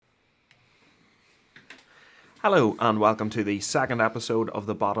Hello and welcome to the second episode of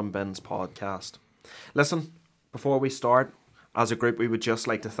the Bottom Bins podcast. Listen, before we start, as a group we would just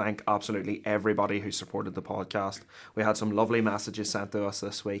like to thank absolutely everybody who supported the podcast. We had some lovely messages sent to us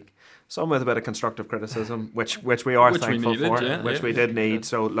this week, some with a bit of constructive criticism, which we are thankful for, which we did need.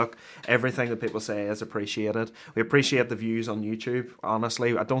 So look, everything that people say is appreciated. We appreciate the views on YouTube.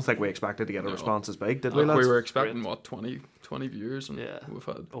 Honestly, I don't think we expected to get a response as big, did we, lads? We were expecting, 20 viewers, and we've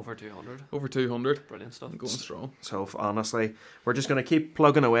had over 200. Over 200. Brilliant stuff. Going strong. So honestly, we're just going to keep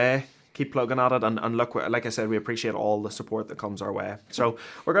plugging away, keep plugging at it, and look, like I said, we appreciate all the support that comes our way. So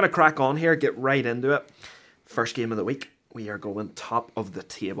we're going to crack on here, get right into it. First game of the week, we are going top of the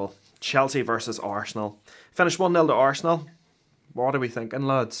table. Chelsea versus Arsenal. Finished 1-0 to Arsenal. What are we thinking,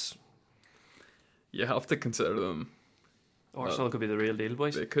 lads? You have to consider them. Arsenal could be the real deal,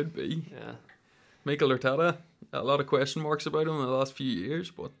 boys. They could be. Yeah. Mikel Arteta, a lot of question marks about him in the last few years,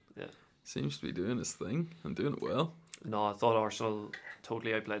 but yeah, seems to be doing his thing and doing it well. No, I thought Arsenal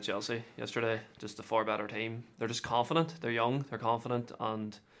totally outplayed Chelsea yesterday. Just a far better team. They're just confident. They're young. They're confident,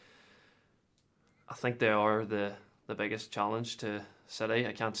 and I think they are the biggest challenge to City.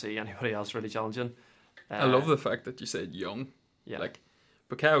 I can't see anybody else really challenging. I love the fact that you said young. Yeah. Like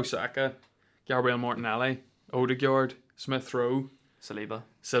Bukayo Saka, Gabriel Martinelli, Odegaard, Smith Rowe,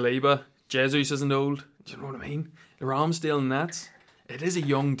 Saliba. Jesus isn't old. Do you know what I mean? The Ramsdale and Nets. It is a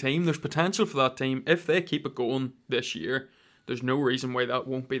young team. There's potential for that team. If they keep it going this year, there's no reason why that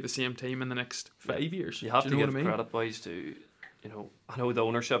won't be the same team in the next 5 years. You have to give credit, boys, to, I know the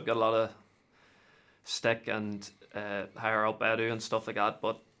ownership got a lot of stick and higher up Edu and stuff like that,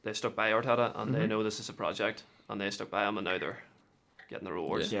 but they stuck by Arteta and they know this is a project and they stuck by him, and now they're getting the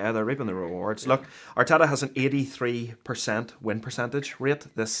rewards. Yeah, they're reaping the rewards. Yeah. Look, Arteta has an 83% win percentage rate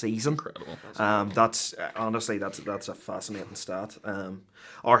this season. Incredible. That's honestly that's a fascinating stat.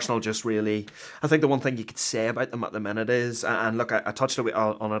 Arsenal just really, I think the one thing you could say about them at the minute is, and look, I touched on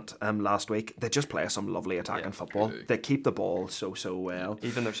it last week, they just play some lovely attacking football. They keep the ball so well.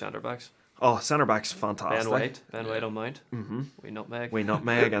 Even their centre backs. Oh, centre-back's fantastic. Ben White on mind. Mm-hmm. We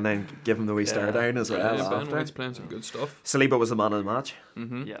nutmeg and then give him the wee stare down as well. Yeah, Ben White's playing some good stuff. Saliba was the man of the match.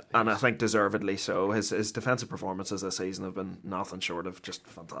 Mm-hmm. Yeah, and I think deservedly so. His defensive performances this season have been nothing short of just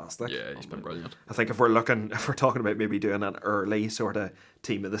fantastic. Yeah, he's been brilliant. I think if we're talking about maybe doing an early sort of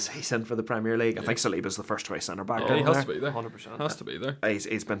team of the season for the Premier League, I think Saliba's the first choice centre back. Yeah, he has there. to be there. 100%. Has to be there.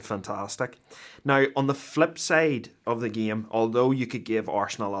 He's been fantastic. Now, on the flip side of the game, although you could give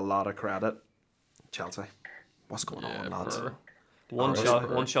Arsenal a lot of credit, Chelsea, what's going on, lads? One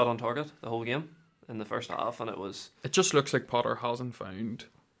shot on target the whole game in the first half, and it just looks like Potter hasn't found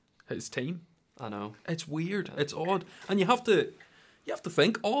his team. I know, it's weird, it's odd, and you have to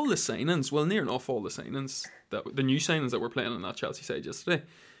think all the signings, well, near enough all the signings, that the new signings that were playing on that Chelsea side yesterday,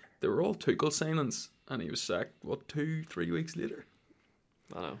 they were all Tuchel signings, and he was sacked 2-3 weeks later.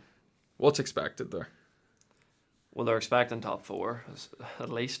 I know. What's expected there? Well, they're expecting top four, at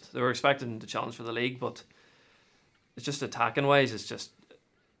least. They were expecting to challenge for the league, but it's just attacking wise,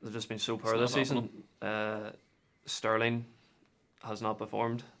 they've just been so poor this season. Sterling has not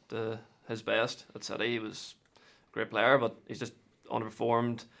performed to his best at City. He was a great player, but he's just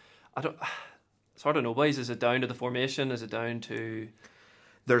underperformed. It's hard to know, boys. Is it down to the formation? Is it down to...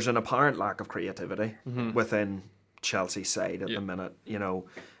 There's an apparent lack of creativity within Chelsea's side at the minute.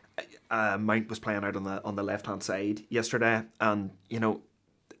 Mount was playing out on the left hand side yesterday, and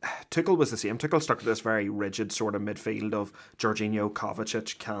Tuchel was the same. Tuchel stuck to this very rigid sort of midfield of Jorginho,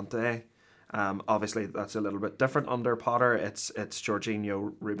 Kovacic, Kante. Obviously that's a little bit different under Potter. It's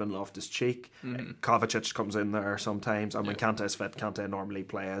Jorginho, Ruben Loftus-Cheek. Kovacic comes in there sometimes, and when Kante is fit, Kante normally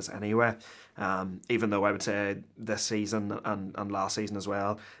plays anyway. Even though I would say this season and last season as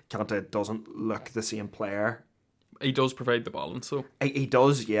well, Kante doesn't look the same player. He does provide the balance, though. He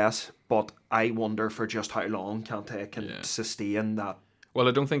does, yes, but I wonder for just how long Kante can sustain that. Well,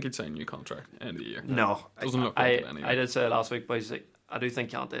 I don't think he'd sign a new contract end of the year. No. Doesn't look like it anyway. I did say last week, but I do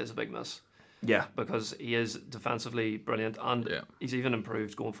think Kante is a big miss. Yeah. Because he is defensively brilliant, and he's even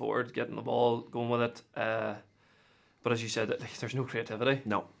improved going forward, getting the ball, going with it. But as you said, there's no creativity.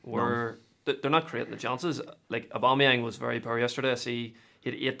 No. They're not creating the chances. Like, Aubameyang was very poor yesterday. I see he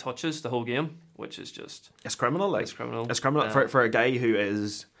had 8 touches the whole game, which is just... It's criminal. It's criminal. It's criminal for a guy who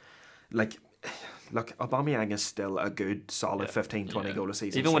is, like... Look, Aubameyang is still a good, solid 15-20 goal a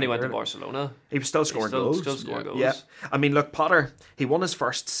season. Even when he went to Barcelona, he was still scoring goals. Still scoring goals. Yeah. I mean, look, Potter, he won his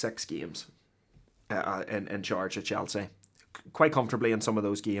first 6 games in charge at Chelsea. Quite comfortably in some of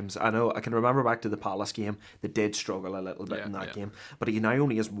those games. I know, I can remember back to the Palace game. They did struggle a little bit in that game. But he now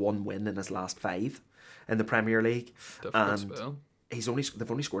only has 1 win in his last 5 in the Premier League. Difficult spell.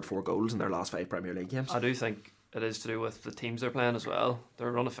 they've only scored 4 goals in their last 5 Premier League games. I do think it is to do with the teams they're playing as well.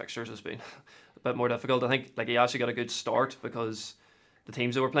 Their run of fixtures has been a bit more difficult. I think like he actually got a good start because the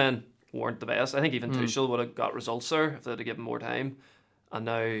teams they were playing weren't the best. I think even Tuchel would have got results there if they'd have given more time. And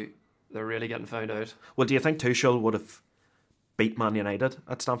now they're really getting found out. Well, do you think Tuchel would have beat Man United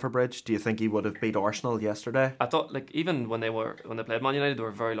at Stamford Bridge? Do you think he would have beat Arsenal yesterday? I thought like even when they played Man United, they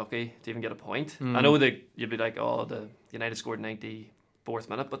were very lucky to even get a point. I know that you'd be like, oh, the United scored 94th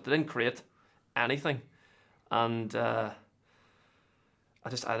minute, but they didn't create anything. And I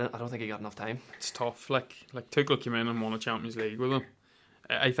don't think he got enough time. It's tough. Like Tuchel came in and won a Champions League with him.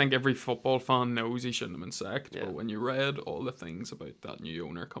 I think every football fan knows he shouldn't have been sacked. Yeah. But when you read all the things about that new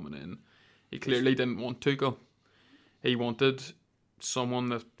owner coming in, he clearly didn't want Tuchel. He wanted someone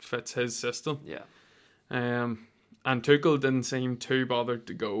that fits his system. Yeah. And Tuchel didn't seem too bothered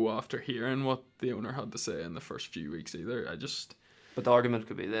to go after hearing what the owner had to say in the first few weeks either. But the argument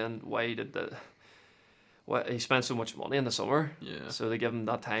could be then, he spent so much money in the summer. Yeah. So they give him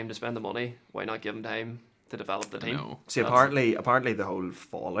that time to spend the money. Why not give him time to develop the team? No. See, apparently the whole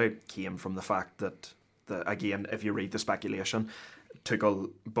fallout came from the fact that, again, if you read the speculation,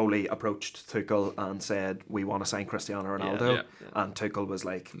 Bowley approached Tuchel and said, we want to sign Cristiano Ronaldo. Yeah. and Tuchel was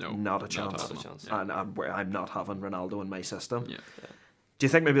like, No, not a chance. Not a chance. And I'm not having Ronaldo in my system. Yeah. Do you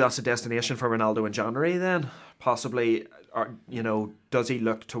think maybe that's a destination for Ronaldo in January then? Possibly, or, does he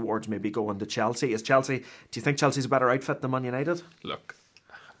look towards maybe going to Chelsea? Do you think Chelsea's a better outfit than Man United? Look,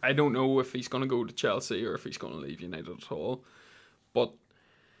 I don't know if he's going to go to Chelsea or if he's going to leave United at all. But,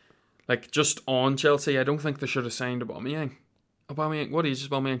 just on Chelsea, I don't think they should have signed Aubameyang. What age is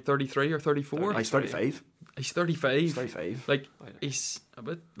Aubameyang? 33 or 34? He's 35. He's 35. He's 35. He's a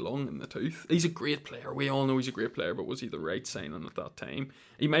bit long in the tooth. He's a great player. We all know he's a great player, but was he the right signing at that time?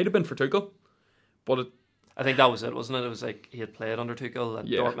 He might have been for Tuchel, but I think that was it, wasn't it? It was like he had played under Tuchel and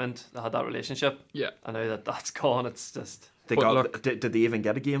Dortmund. They had that relationship. Yeah. And now that's gone, it's just... Did they even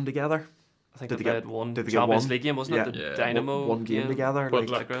get a game together? I think they played one Did they Champions get one? League game, wasn't it? The Dynamo one game together. But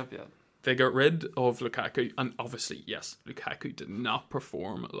They got rid of Lukaku, and obviously, yes, Lukaku did not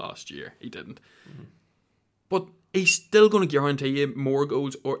perform last year. He didn't. Mm-hmm. But he's still going to guarantee you more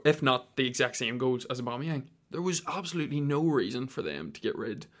goals, or if not the exact same goals as Aubameyang. There was absolutely no reason for them to get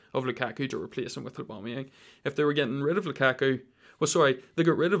rid of Lukaku to replace him with Aubameyang. If they were getting rid of Lukaku... they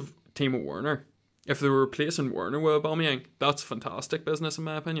got rid of Timo Werner. If they were replacing Werner with Aubameyang, that's fantastic business in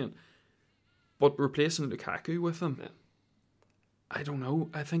my opinion. But replacing Lukaku with him... Yeah. I don't know.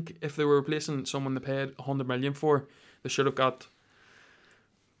 I think if they were replacing someone they paid 100 million for, they should have got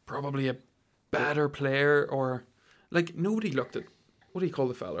probably a better player, or nobody looked at, what do you call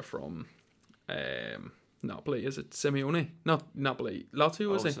the fella from Napoli? Is it Simeone? Not Napoli.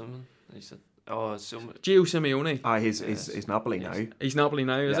 Lazio, is he? Gio Simeone. He's Napoli now. He's Napoli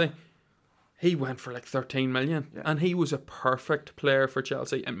now, is he? He went for 13 million, and he was a perfect player for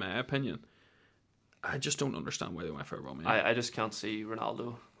Chelsea, in my opinion. I just don't understand why they went for Aubameyang. I just can't see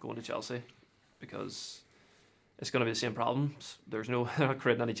Ronaldo going to Chelsea because it's going to be the same problems. They're not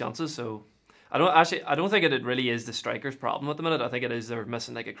creating any chances. So I don't think it really is the striker's problem at the minute. I think it is they're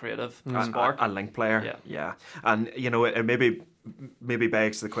missing a creative spark, a link player. Yeah. And it maybe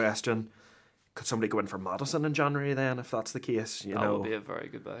begs the question: could somebody go in for Maddison in January then, if that's the case? That would be a very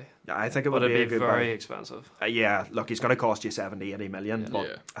good buy. I think it would be a good very buy. Expensive. Look, he's going to cost you 70, 80 million, but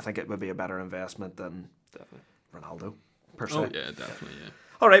Yeah. I think it would be a better investment than Definitely. Ronaldo, per se. Oh, yeah, definitely, yeah.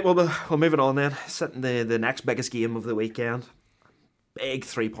 All right, well, we'll move it on then. Sitting the next biggest game of the weekend. Big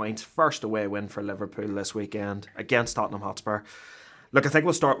 3 points. First away win for Liverpool this weekend against Tottenham Hotspur. Look, I think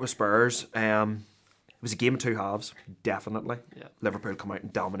we'll start with Spurs. It was a game of two halves, definitely. Yeah. Liverpool come out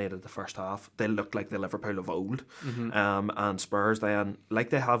and dominated the first half. They looked like the Liverpool of old. Mm-hmm. And Spurs then,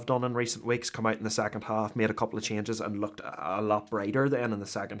 like they have done in recent weeks, come out in the second half, made a couple of changes and looked a lot brighter then in the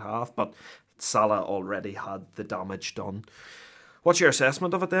second half. But Salah already had the damage done. What's your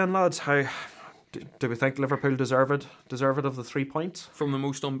assessment of it then, lads? How do we think Liverpool deserve it of the 3 points? From the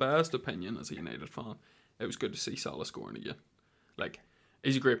most unbiased opinion as a United fan, it was good to see Salah scoring again.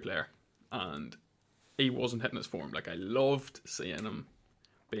 He's a great player, and he wasn't hitting his form. I loved seeing him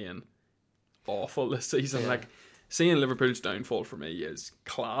being awful this season. Yeah. Seeing Liverpool's downfall for me is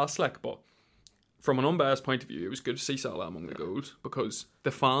class. But from an unbiased point of view, it was good to see Salah among the goals because the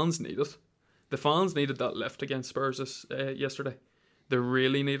fans need it. The fans needed that lift against Spurs yesterday. They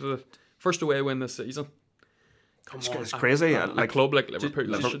really needed it. First away win this season. It's crazy. A club like Liverpool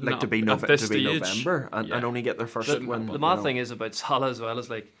to be November and only get their first win. The mad thing is about Salah as well is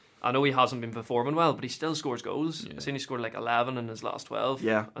I know he hasn't been performing well, but he still scores goals. Yeah. I seen he scored like 11 in his last 12.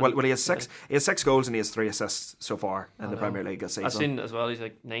 Yeah, well, he has 6. He has 6 goals and he has 3 assists so far in the Premier League this season. I've seen as well. He's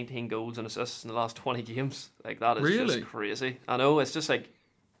like 19 goals and assists in the last 20 games. Like that is Really? just crazy. I know. It's just like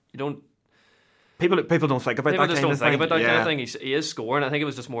you don't. People don't think about People that just kind don't of think thing. about that yeah. kind of thing. He is scoring. I think it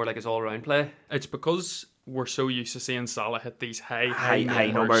was just more like his all round play. It's because we're so used to seeing Salah hit these high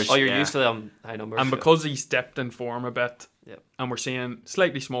High numbers. Oh, you're Yeah. used to them high numbers. And because he's dipped in form a bit, Yeah. and we're seeing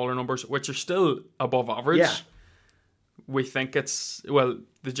slightly smaller numbers, which are still above average, Yeah. we think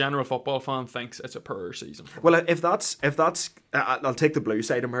the general football fan thinks it's a poor season. Well, if that's, I'll take the blue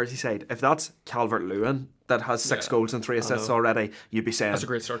side of Merseyside. If that's Calvert-Lewin that has 6 goals and 3 assists already, you'd be saying That's a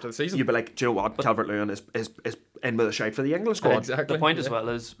great start to the season. you'd be like, do you know what? Calvert-Lewin is in with a shout for the England squad. Exactly. The point as well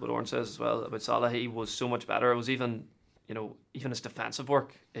is what Oren says as well about Salah. He was so much better. It was even his defensive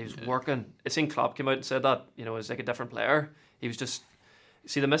work. He was working. I seen Klopp came out and said that he was like a different player. He was just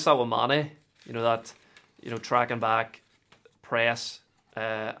they missed that with Mane. Tracking back, press.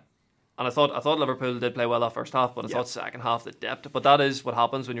 And I thought Liverpool did play well that first half, but I thought second half they dipped. But that is what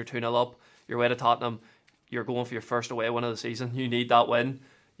happens when you're 2-0 up. You're away to Tottenham. You're going for your first away win of the season. You need that win.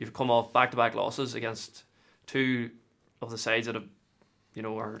 You've come off back-to-back losses against 2 of the sides that are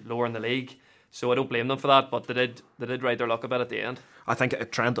lower in the league. So I don't blame them for that. But they did ride their luck a bit at the end. I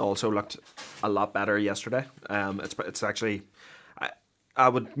think Trent also looked a lot better yesterday. It's actually. I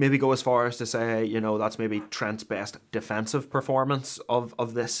would maybe go as far as to say, that's maybe Trent's best defensive performance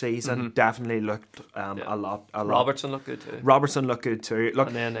of this season. Mm-hmm. Definitely looked a lot. Robertson looked good too. Robertson looked good too.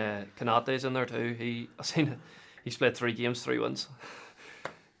 And then Konate's in there too. He's played 3 games, 3 wins.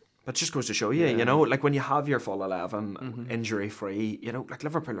 But just goes to show you, like when you have your full 11 injury free, like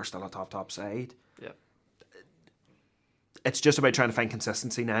Liverpool are still a top side. Yeah. It's just about trying to find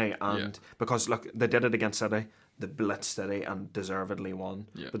consistency now, and because look, they did it against City, they blitzed City and deservedly won.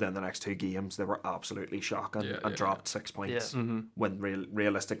 Yeah. But then the next 2 games they were absolutely shocking and dropped 6 points when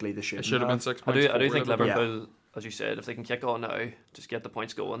realistically they It should have been 6 I points. do think Liverpool. Liverpool, as you said, if they can kick on now, just get the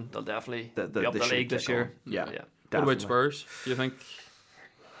points going, they'll definitely be up they the should league this kick year. on. Yeah. What Definitely. about Spurs? Do you think?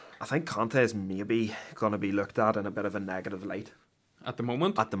 I think Conte is maybe going to be looked at in a bit of a negative light At the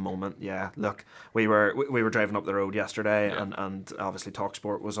moment? at the moment. Yeah, look, we were driving up the road yesterday, and obviously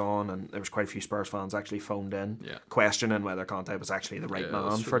TalkSport was on, and there was quite a few Spurs fans actually phoned in questioning whether Conte was actually the right man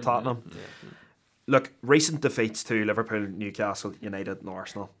that's for true, Tottenham. Look, recent defeats to Liverpool, Newcastle, United, and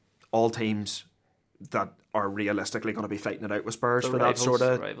Arsenal, all teams that are realistically going to be fighting it out with Spurs The for rivals, that sort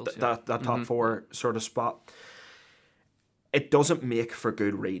of rivals, that top 4 sort of spot. It doesn't make for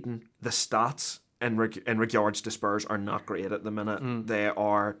good reading. The stats in regards to Spurs are not great at the minute. They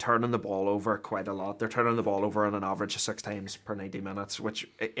are turning the ball over quite a lot. They're turning the ball over on an average of 6 times per 90 minutes, which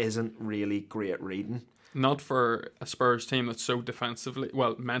isn't really great reading. Not for a Spurs team that's so defensively,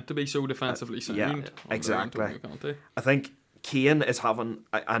 meant to be so defensively sound. yeah, under exactly. Antonio Conte. I think Kane is having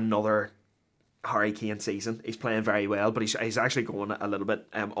another Harry Kane season. He's playing very well, but he's actually going a little bit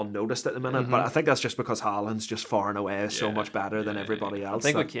unnoticed at the minute. But I think that's just because Haaland's just far and away so much better than everybody else. I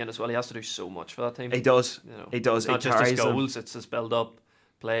think with Kane as well, he has to do so much for that team. He does. He does. It's not just his goals, it's his build up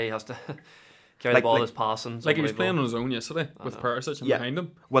play. He has to carry the ball, his passing. Like he was playing on his own yesterday with Perisic behind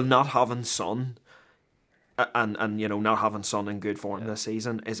him. Well, not having Son and not having Son in good form this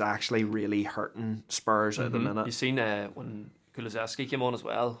season is actually really hurting Spurs at the minute. You've seen when Kulusevski came on as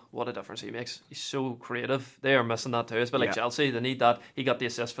well, what a difference he makes. He's so creative. They are missing that too. It's a bit like Chelsea. They need that. He got the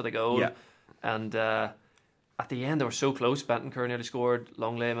assist for the goal. And at the end, they were so close. Bentancur nearly scored.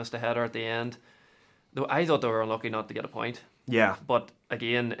 Longley missed a header at the end. Though I thought they were unlucky not to get a point. Yeah. But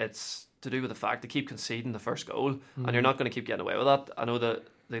again, it's to do with the fact they keep conceding the first goal. And you're not going to keep getting away with that. I know that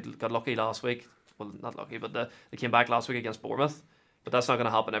they got lucky last week. Well, not lucky, but they came back last week against Bournemouth. But that's not going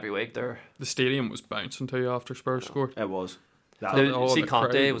to happen every week. The stadium was bouncing too after Spurs scored. It was. See,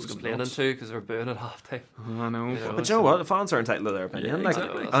 Conte was was complaining nuts. too because they were booing at half time. I know. But you know what? The fans are entitled to their opinion. Yeah, like,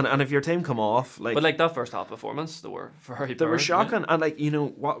 exactly. and if your team come off, like, But like that first half performance, they were very they were poor. shocking, and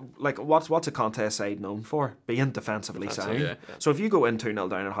like what's a contest side known for? Being defensively sound. yeah. So if you go in 2-0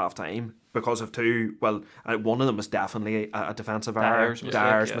 down at half time because of one of them was definitely a defensive error.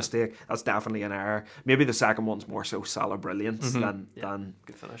 Dyer's mistake. That's definitely an error. Maybe the second one's more so Salah brilliance than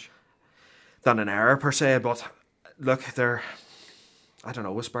Good finish. than an error per se. But look, I don't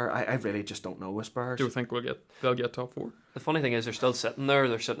know with Spurs. I really just don't know with Spurs. Do you think they'll get top 4? The funny thing is they're still sitting there.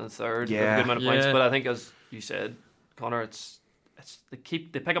 They're sitting in third. They have a Yeah. good amount of points. Yeah. But I think, as you said, Connor, it's they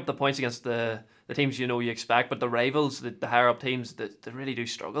pick up the points against the teams you expect, but the rivals, the higher up teams, they really do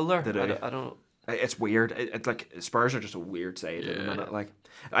struggle there. They do. I don't It's weird. It like Spurs are just a weird side at the minute. Like,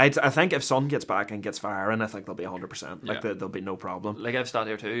 I think if Son gets back and gets firing, I think they'll be 100%. Like, there'll be no problem. Like I've started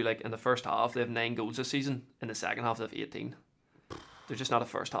here too. Like in the first half, they have 9 goals this season. In the second half, they have 18. They're just not a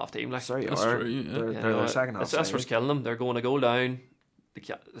first half team. Like Sorry, That's true, yeah. They're the second half. That's what's killing them. They're going a goal down. They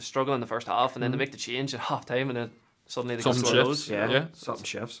struggle in the first half, and then they make the change at half time, and then suddenly they Something get shifts. slows. Yeah, something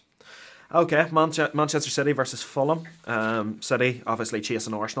shifts. Okay, Manchester City versus Fulham. City obviously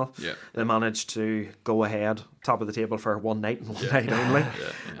chasing Arsenal. Yeah. They managed to go ahead, top of the table for one night and one night only.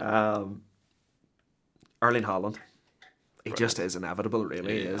 Erling Haaland, he just is inevitable,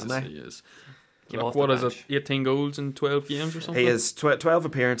 really, isn't he? He is. Off What the is it? 18 goals in 12 games or something? He is 12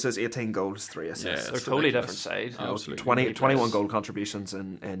 appearances, 18 goals, 3 assists. Yeah, They're it's totally ridiculous. different side. Absolutely. 21 ridiculous. goal contributions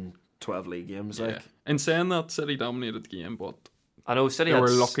in 12 league games. Yeah. Like. In saying that, City dominated the game, but I know City they had were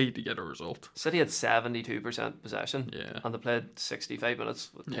lucky to get a result. City had 72% possession, Yeah. and they played 65 minutes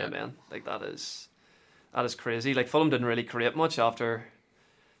with 10 Yeah. men. Like that is crazy. Like Fulham didn't really create much after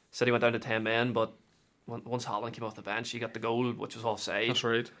City went down to 10 men, but once Haaland came off the bench, he got the goal, which was offside. That's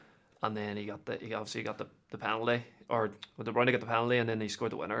right. And then he obviously got the penalty, or with the run to get the penalty, and then he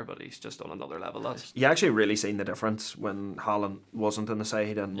scored the winner. But he's just on another level. That's You actually really seen the difference when Haaland wasn't in the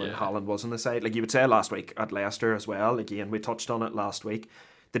side and when Haaland was in the side. Like you would say last week at Leicester as well. Again, we touched on it last week.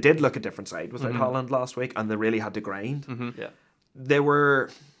 They did look a different side without Haaland last week, and they really had to grind. yeah. They were,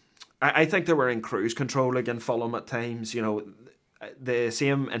 I think they were in cruise control against Fulham at times. You know, the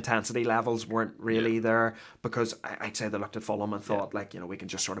same intensity levels weren't really there because I'd say they looked at Fulham and thought like, you know, we can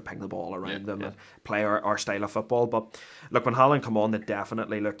just sort of ping the ball around them and play our style of football. But look, when Haaland come on, they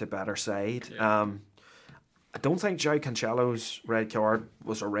definitely looked a better side. I don't think João Cancelo's red card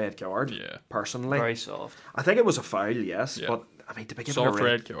was a red card. Personally, Very soft. I think it was a foul, yes, Yeah. but I mean to be given Soft a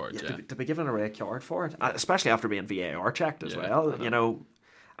red card, to be given a red card for it, especially after being VAR checked as Yeah, well. You know,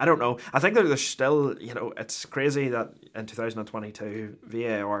 I don't know. I think there's still, you know, it's crazy that in 2022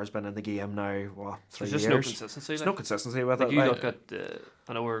 VAR has been in the game now. What, 3 There's years? just no consistency. There's Like, no consistency with like it. you like. look at,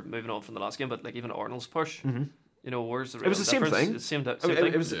 I know we're moving on from the last game, but like even Arnold's push. You know, where's the real It was the same difference? thing. It's the same, I same mean,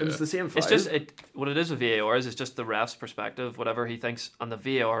 thing. it was the same. It's foul. just what it is with VAR is it's just the ref's perspective, whatever he thinks, and the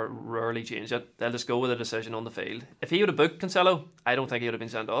VAR rarely change it. They'll just go with a decision on the field. If he would have booked Cancelo, I don't think he would have been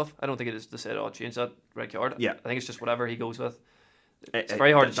sent off. I don't think it is to say, "Oh, change that red card." Yeah. I think it's just whatever he goes with. It's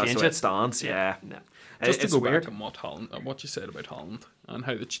very hard to that's change the way it. it stands. Yeah. No. Just to It's go weird. back on what you said about Holland and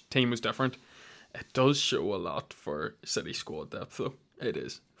how the team was different, it does show a lot for City squad depth, though. It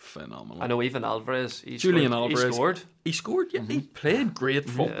is phenomenal. I know even Alvarez. Julian He Alvarez. scored. He scored, yeah. He played great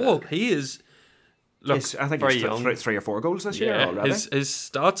football. He is. Look, I think very he's young. three or 4 goals this year yeah, already. his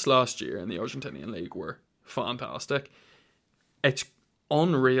stats last year in the Argentinian league were fantastic. It's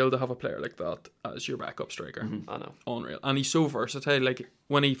unreal to have a player like that as your backup striker. I know. Unreal. And he's so versatile. Like,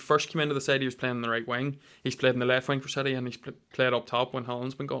 when he first came into the side, he was playing in the right wing. He's played in the left wing for City, and he's played up top when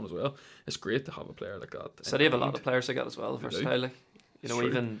Holland's been gone as well. It's great to have a player like that. City have a lot of players like that as well. They do. Versatile. Like, you know, True.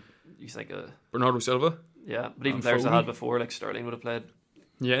 even you think Bernardo Silva. yeah, but even And players I Foden. had before, like Sterling would have played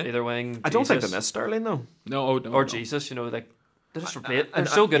Yeah. either wing. I don't think they Jesus, missed Sterling though. No, or no. Jesus. You know, like they just replace. They're and-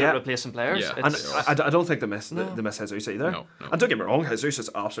 so good yeah. at replacing players. Yeah. And It's, I don't think they miss Jesus either. No. And don't get me wrong, Jesus is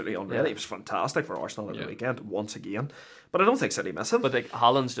absolutely unreal. Yeah. He was fantastic for Arsenal at Yeah. the weekend once again. But I don't think City miss him. but like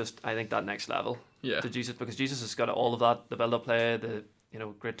Haaland's just, I think, that next level Yeah. to Jesus, because Jesus has got all of that, the build-up play, the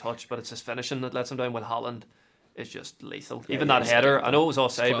great touch, but it's his finishing that lets him down. When Haaland is just lethal. Yeah, Even he that is header, deadly. I know it was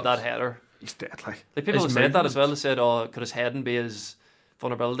offside, but class. that header, He's deadly. like people His have said that as movement. well. They said, "Oh, could his heading be his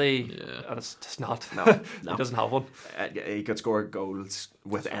vulnerability?" Yeah. And it's just not. No, no. He doesn't have one. He could score goals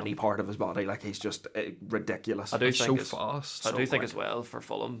with any part of his body. Like he's just ridiculous. I do He's so think fast. I so do think quick. as well for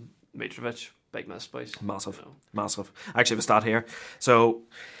Fulham, Mitrovic, big miss, boys. Massive, You know. massive. I actually have a stat here. So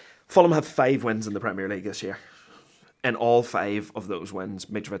Fulham have 5 wins in the Premier League this year. In all 5 of those wins,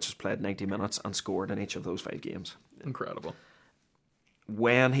 Mitrovic has played 90 minutes and scored in each of those 5 games. Incredible.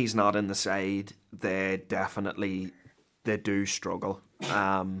 When he's not in the side, they do struggle.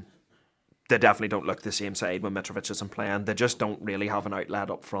 They definitely don't look the same side when Mitrovic isn't playing. They just don't really have an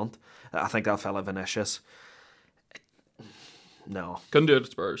outlet up front. I think that fella Vinicius, no, Couldn't do it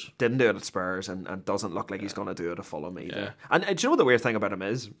at Spurs. didn't do it at Spurs and doesn't look like he's going to do it at Fulham either. Yeah. And do you know what the weird thing about him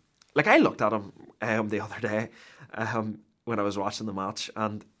is? Like, I looked at him the other day when I was watching the match,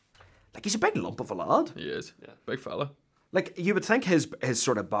 and like he's a big lump of a lad. He is. Yeah. Big fella. Like, you would think his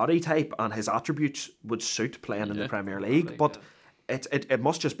sort of body type and his attributes would suit playing in the Yeah. Premier League, Like, but it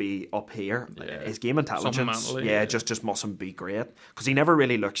must just be up here. Yeah. His game intelligence, mentally, yeah, yeah. just mustn't be great because he never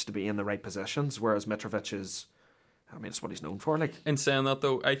really looks to be in the right positions. Whereas Mitrovic is, I mean, it's what he's known for. Like, In saying that,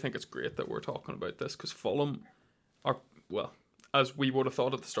 though, I think it's great that we're talking about this because Fulham are, well, as we would have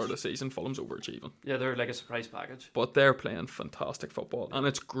thought at the start of the season, Fulham's overachieving. Yeah, they're like a surprise package. But they're playing fantastic football, and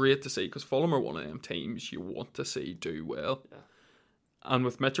it's great to see because Fulham are one of them teams you want to see do well. Yeah. And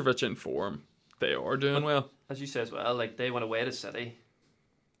with Mitrovic in form, they are doing well. As you say as well, like they went away to City,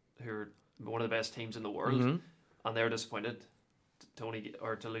 who are one of the best teams in the world, Mm-hmm. and they're disappointed to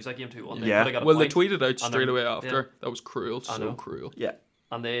lose that game 2-1. Yeah. They got a Well, they point, tweeted out straight then- away after. yeah. That was cruel, I so know. cruel. Yeah,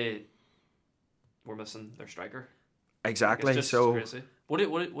 and they were missing their striker. exactly. It's just So crazy. What do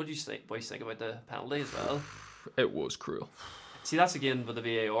you boys think about the penalty as well? It was cruel. See, that's again with the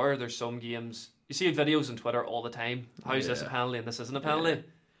VAR. There's some games you see videos on Twitter all the time. How is this a Yeah. penalty and this isn't a penalty? Yeah.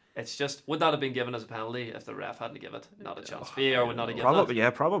 It's just, would that have been given as a penalty if the ref hadn't given it? Not a chance. VAR would not have given probably, it. yeah,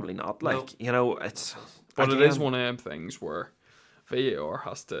 probably not. Like, No. you know, it's. But it again, is one of them things where VAR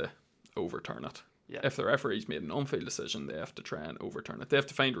has to overturn it. Yeah. If the referee's made an on-field decision, they have to try and overturn it. They have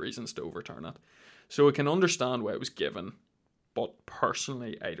to find reasons to overturn it. So we can understand why it was given, but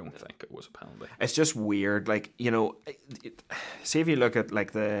personally, I don't think it was a penalty. It's just weird. Like, you know, see if you look at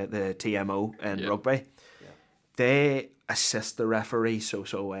like the TMO in Yeah. rugby, they assist the referee so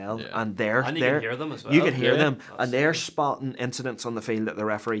well, Yeah. and they're And you can hear them as well. You can hear Yeah. them, That's- and they're spotting incidents on the field that the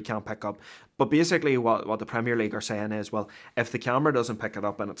referee can't pick up. But basically, what the Premier League are saying is, well, if the camera doesn't pick it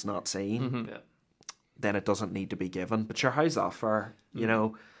up and it's not seen, Yeah. then it doesn't need to be given. But sure, how's that fair? Mm. You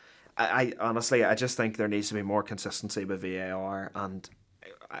know, I honestly, I just think there needs to be more consistency with VAR, and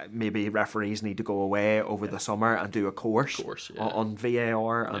maybe referees need to go away over the summer and do a course, yeah. on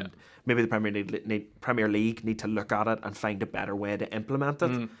VAR, and Yeah. maybe the Premier League need to look at it and find a better way to implement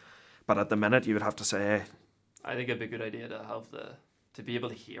it. Mm. But at the minute, you would have to say, I think it'd be a good idea to have to be able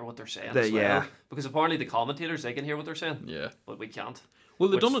to hear what they're saying The- as well. yeah. Because apparently the commentators, they can hear what they're saying, Yeah. but we can't. Well,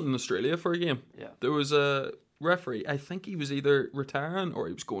 they've Which- done it in Australia for a game. Yeah. There was a referee. I think he was either retiring or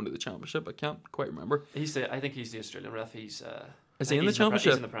he was going to the championship. I can't quite remember. I think he's the Australian ref. Is Is he in the He's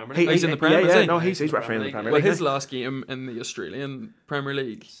championship? in the Premier He- League. He's in the Premier yeah, League, yeah, is he? no, he's He's in the refereeing the Premier Premier Well, League. his last game in the Australian Premier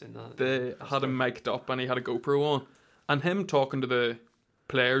League, Seen that. they had him mic'd up and he had a GoPro on, and him talking to the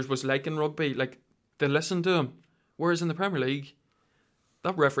players was like in rugby, like they listened to him. Whereas in the Premier League,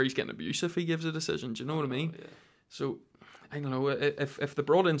 that referee's getting abuse if he gives a decision. Do you know what I mean? Yeah. So I don't know if they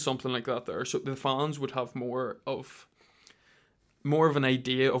brought in something like that there, so the fans would have more of an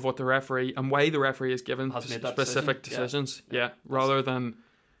idea of what the referee and why the referee is given Has made that specific decision. Yeah. decisions. Yeah, rather than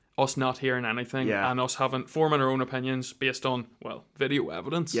us not hearing anything Yeah. and us forming our own opinions based on video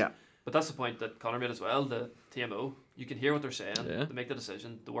evidence. Yeah. But that's the point that Connor made as well. The TMO, you can hear what they're saying. Yeah. They make the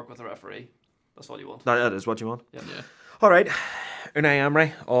decision. They work with the referee. That's all you want. That is what you want. Yeah. Yeah. All right, Unai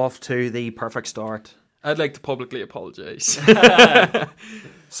Emery off to the perfect start. I'd like to publicly apologise.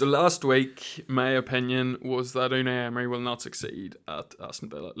 So last week, my opinion was that Unai Emery will not succeed at Aston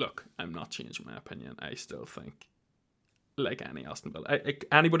Villa. Look, I'm not changing my opinion. I still think, like any Aston Villa,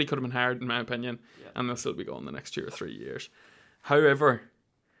 anybody could have been hired, in my opinion, and they'll still be going the next 2 or 3 years. However,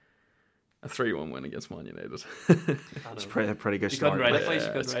 a 3-1 win against Man United. It's pretty good You start. couldn't write it, but, please.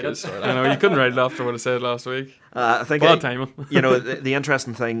 You It's couldn't a write good it. start. I know, you couldn't write it after what I said last week. I think Bad timing. you know, the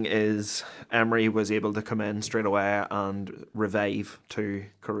interesting thing is Emery was able to come in straight away and revive two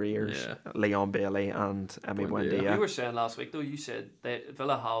careers, Yeah. Leon Bailey and Emi Buendia. Buendia. You were saying last week, though, you said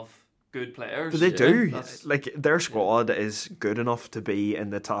Villa have good players. They do. That's- Like, their squad is good enough to be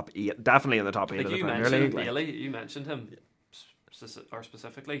in the top 8, definitely in the top 8 Like of the you Premier mentioned League. Like, Bailey, you mentioned him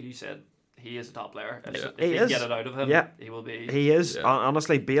specifically. You said he is a top player. If, Yeah. if He you is. get it out of him, Yeah. he will be. he is. Yeah.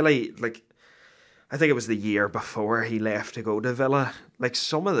 Honestly, Bailey, like, I think it was the year before he left to go to Villa. Like,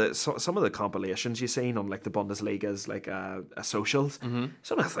 some of the compilations you seen on like the Bundesliga's like socials,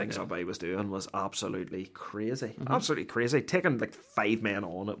 some of the things that Bailey was doing was absolutely crazy, absolutely crazy. Taking like 5 men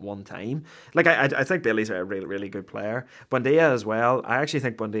on at one time. Like, I think Bailey's a really, really good player. Buendia as well. I actually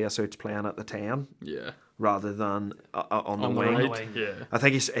think Buendia suits playing at the 10 Yeah. rather than on the On the wing. right. wing. Yeah. I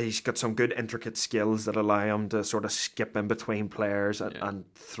think he's got some good intricate skills that allow him to sort of skip in between players Yeah. and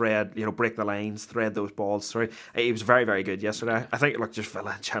thread, break the lines, thread those balls through. He was very, very good yesterday. I think, look, just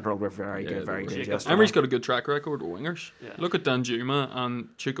Villa in general were very Yeah, good, they very were. good Jacob yesterday. Emery's got a good track record with wingers. Yeah. Look at Danjuma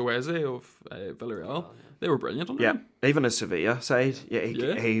and Chukwueze of Villarreal. They were brilliant under Yeah, him. even his Sevilla side, Yeah.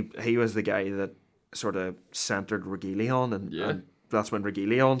 he was the guy that sort of centred Reguilon, and, Yeah. and that's when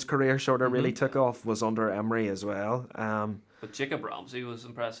Reguilon's career sort of really took off, was under Emery as well. But Jacob Ramsey was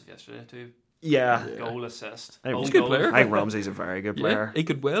impressive yesterday too. Yeah, Goal assist. Hey, Own he's a good goal. player. I think Ramsey's a very good player. Yeah, he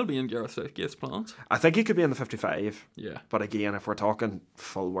could well be in Gareth Southgate's plans. I think he could be in the 55. Yeah. But again, if we're talking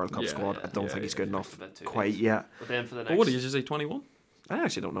full World Cup Yeah, squad, yeah, I don't yeah, think he's yeah, good yeah. enough It's a bit too quite late. yet. But then for the But next, what age is he? 21? I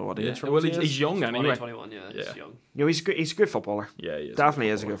actually don't know what age. Well, he is. he's young anyway. 21, yeah, he's young. You know, he's a good footballer. Yeah, he is. Definitely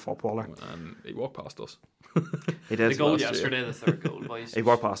is a good footballer. And he walked past us. He did. The goal last year. yesterday, the third goal, boys. He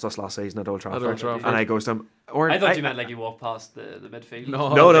walked past us last season at Old Trafford, Old Trafford. and I goes to him. I thought you meant like you walked past the midfield. No.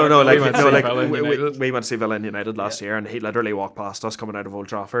 We went to see Villa We went to see Villa United last year, and he literally walked past us coming out of Old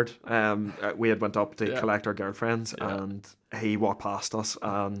Trafford. We had went up to collect our girlfriends, and he walked past us,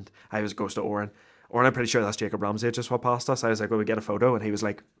 and I goes to Oren. Oren, I'm pretty sure that's Jacob Ramsey that just walked past us. I was like, "Will we get a photo?" And he was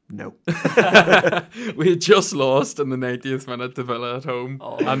like, "No." We had just lost in the 90th minute to Villa at home,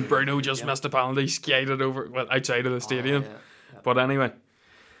 and Bruno just missed a penalty, skated over outside of the stadium. But anyway.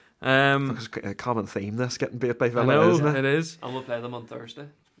 It's a common theme, this getting beat by Villa, I know, isn't it? It is. And we'll play them on Thursday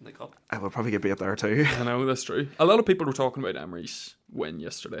in the cup. I will probably get beat there too. I know, that's true. A lot of people were talking about Emery's win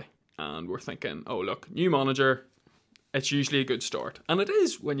yesterday, and we're thinking, oh look, new manager, it's usually a good start. And it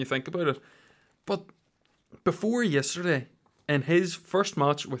is when you think about it. But before yesterday, in his first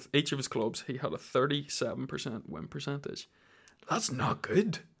match with each of his clubs, he had a 37% win percentage. That's not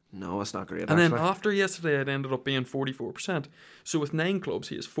good. No, it's not great. And actually. then after yesterday, it ended up being 44%. So with 9 clubs,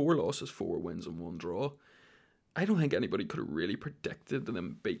 he has 4 losses, 4 wins, and 1 draw. I don't think anybody could have really predicted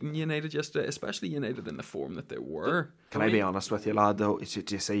them beating United yesterday, especially United in the form that they were. Can I be honest with you, lad, though? Do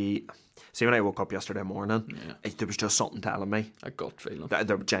you see when I woke up yesterday morning, there was just something telling me. A gut feeling.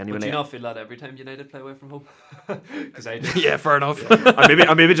 They're genuinely... But do you not feel that every time United play away from home? Because I do. Yeah, fair enough.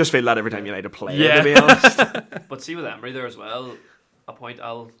 I maybe just feel that every time United play, to be honest. But see with Emery there as well, a point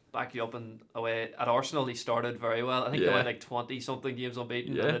I'll back you up and away. At Arsenal, he started very well. I think they went like 20-something games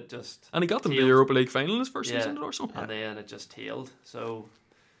unbeaten, and it just... And he got them to the Europa League final in his first season at Arsenal. And then it just tailed. So...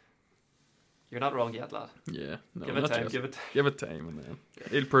 You're not wrong yet, lad. Yeah. No, give it time. Give it time, and then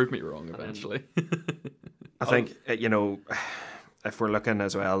he'll prove me wrong eventually. I think, if we're looking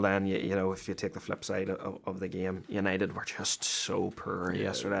as well, then, if you take the flip side of the game, United were just so poor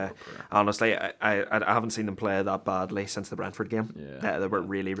yesterday. Honestly, I haven't seen them play that badly since the Brentford game. Yeah. They were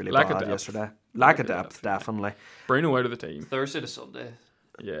really, really bad yesterday. Lack of depth, definitely. Bruno out of the team. Thursday to Sunday.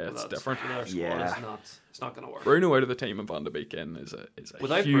 Yeah, it's different. It's not going to work. Bruno out of the team and Van de Beek in is a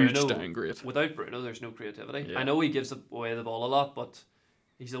huge downgrade. Without Bruno, there's no creativity. Yeah. I know he gives away the ball a lot, but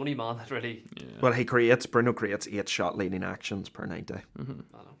he's the only man that really... Yeah. Well, Bruno creates 8 shot leading actions per 90. Mm-hmm.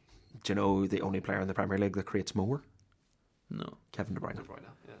 I know. Do you know the only player in the Premier League that creates more? No. Kevin De Bruyne.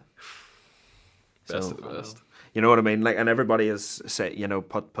 Yeah. Best of the best. You know what I mean? Like, and everybody has said,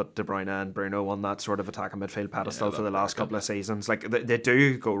 put De Bruyne and Bruno on that sort of attacking midfield pedestal for the last couple of seasons. Like, they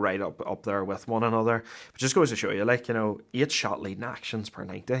do go right up there with one another. But just goes to show you, 8 shot leading actions per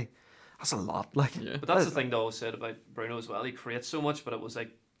 90. That's a lot. But that's the thing they always said about Bruno as well. He creates so much, but it was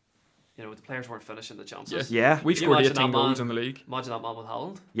like, the players weren't finishing the chances. Yeah. We scored 18 goals in the league. Imagine that man with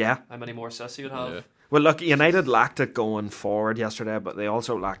Haaland. Yeah. How many more assists he would have. Yeah. Well, look, United lacked it going forward yesterday, but they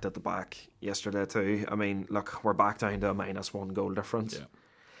also lacked at the back yesterday too. I mean, look, we're back down to a -1 goal difference. Yeah.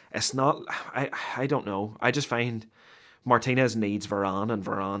 It's not... I don't know. I just find Martinez needs Varane and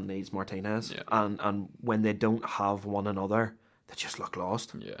Varane needs Martinez. Yeah. And when they don't have one another, they just look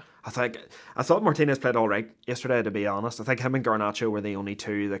lost. Yeah. I thought Martinez played all right yesterday, to be honest. I think him and Garnacho were the only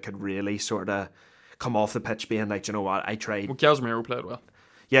two that could really sort of come off the pitch being like, you know what, I tried. Well, Casemiro played well.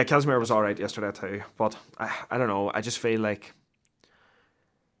 Yeah, Casemiro was alright yesterday too, but I don't know, I just feel like...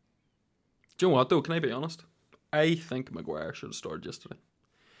 Do you know what though, can I be honest? I think Maguire should have started yesterday.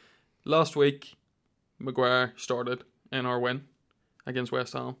 Last week, Maguire started in our win against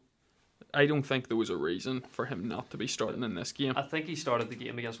West Ham. I don't think there was a reason for him not to be starting in this game. I think he started the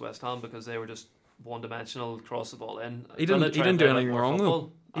game against West Ham because they were just one-dimensional, cross the ball in. He didn't do anything wrong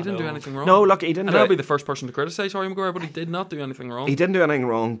though. He didn't do anything wrong. No, look, he didn't. And I'll be the first person to criticise Harry Maguire, but he did not do anything wrong. He didn't do anything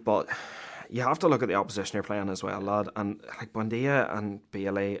wrong, but you have to look at the opposition you're playing as well, lad. And like Buendia and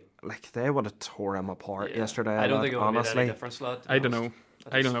Bailey, they would have tore him apart yesterday. I don't think it would honestly. be any difference, lad. I don't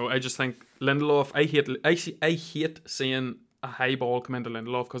know. I just think Lindelof. I hate seeing a high ball come into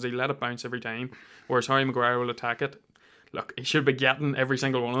Lindelof because he let it bounce every time, whereas Harry Maguire will attack it. Look, he should be getting every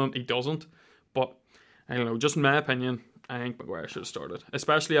single one of them. He doesn't, but I don't know. Just in my opinion, I think Maguire should have started,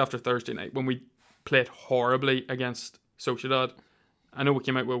 especially after Thursday night when we played horribly against Sociedad. I know we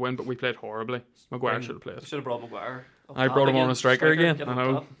came out with a win, but we played horribly. Maguire should have played. Should have brought Maguire. I brought him on a striker again. I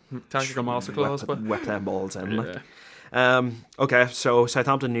know. Tactical masterclass. Whip them balls in. Yeah. Okay, so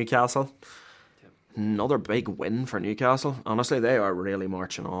Southampton, Newcastle. Another big win for Newcastle. Honestly, they are really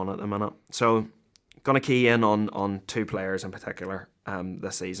marching on at the minute. So, going to key in on 2 players in particular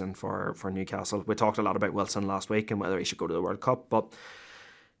this season for Newcastle. We talked a lot about Wilson last week and whether he should go to the World Cup, but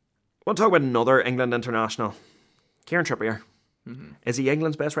I want to talk about another England international, Kieran Trippier. Mm-hmm. Is he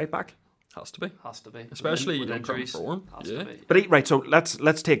England's best right back? Has to be. Has to be. Especially with in current injuries. form. Has Yeah. to be. But right, so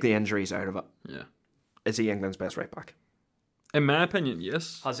let's take the injuries out of it. Yeah. Is he England's best right back? In my opinion,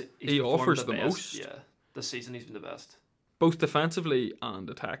 yes. He's He performed offers the best. most. Yeah, this season he's been the best. Both defensively and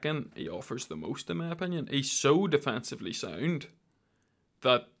attacking, he offers the most, in my opinion. He's so defensively sound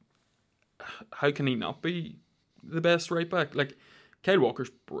that how can he not be the best right back? Like, Kyle Walker's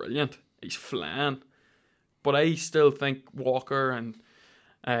brilliant. He's flying. But I still think Walker and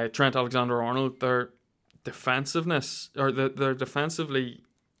Trent Alexander-Arnold, their defensiveness, or they're defensively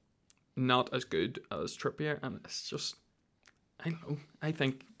not as good as Trippier. And it's just, I don't know. I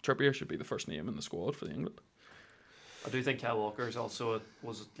think Trippier should be the first name in the squad for England. I do think Kyle Walker is also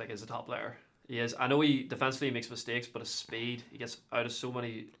is a top player. He is. I know he defensively makes mistakes, but his speed, he gets out of so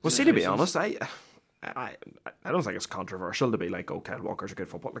many. Well, see, to be situations. honest, I don't think it's controversial to be like, oh, Kyle Walker's a good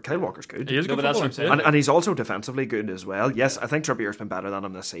footballer. Like, Kyle Walker's good. He is a No, good but that's what I'm footballer, saying. yeah. And he's also defensively good as well. Yes, I think Trippier's been better than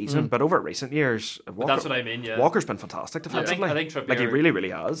him this season, but over recent years, But that's what I mean. Yeah, Walker's been fantastic defensively. I think Trippier like, he really, really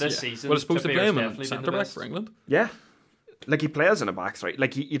has. this season. Well, it's supposed to Trippier's play him in definitely been centre the back best. for England. Yeah. Like, he plays in a back three.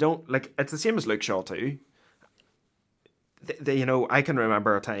 Like, you don't, like, it's the same as Luke Shaw too. You know, I can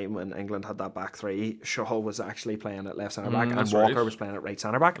remember a time when England had that back three. Shaw was actually playing at left centre back, and that's Walker right. was playing at right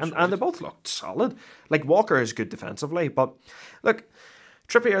centre back, and they both looked solid. Like, Walker is good defensively, but look,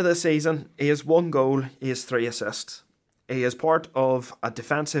 Trippier this season, he has 1 goal, he has 3 assists. He is part of a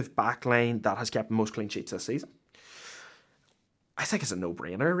defensive back line that has kept most clean sheets this season. I think it's a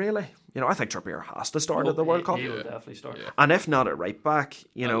no-brainer, really. You know, I think Trippier has to start at the World Cup. He will definitely start. Yeah. And if not at right back,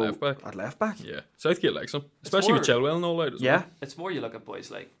 you At know, left back. at left back. Yeah, Southgate likes him, especially with more- Chilwell and all out as Yeah. well. It's more you look at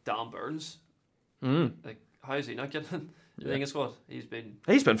boys like Dan Burns. Mm. Like, how is he not getting in the English squad? He's been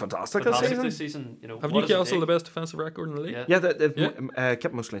He's been fantastic fantastic this this season. season. You know, Have what does it Newcastle the take? best defensive record in the league? Yeah. Yeah, they've Yeah.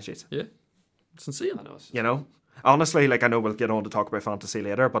 kept most clean sheets. Yeah. It's insane. I know. It's You know, honestly, like, I know we'll get on to talk about fantasy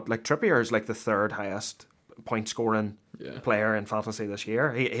later, but like, Trippier is like the 3rd highest point scoring Yeah. player in fantasy this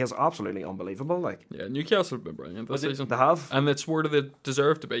year. He is absolutely unbelievable. Like, Yeah, Newcastle have been brilliant this season. they have. And it's where they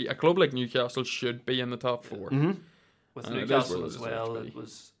deserve to be. A club like Newcastle should be in the top 4. with And it is Newcastle where as it deserves well. to be. It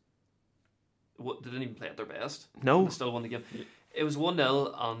was. They didn't even play at their best. No. They still won the game. It was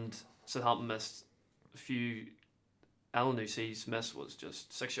 1-0 and Southampton missed a few. Alan Nusi's miss was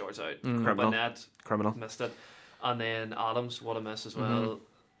just 6 yards out. Criminal. Net Criminal. missed it, and then Adams, what a miss as well.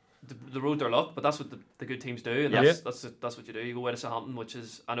 They rode their luck, but that's what the good teams do, and Yeah. that's what you do. You go away to Southampton, which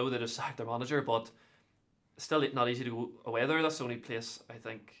is, I know they just sacked their manager, but it's still not easy to go away there. That's the only place I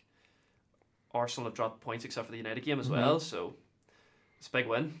think Arsenal have dropped points, except for the United game as well. So it's a big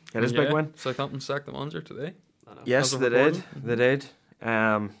win. It is a big Yeah, win. Southampton sacked the manager today. I know. Yes, As of they did. recording. They did.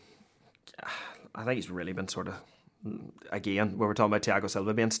 I think he's really been sort of. Again, we were talking about Thiago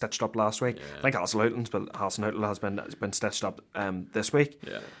Silva being stitched up last week. Yeah. I think Hasenhüttl has been stitched up this week.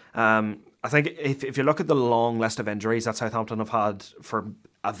 Yeah. I think if you look at the long list of injuries that Southampton have had for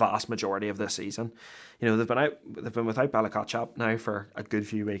a vast majority of this season, you know, they've been without Balakotchap now for a good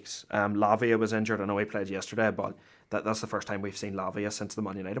few weeks. Lavia was injured. I know he played yesterday, but that's the first time we've seen Lavia since the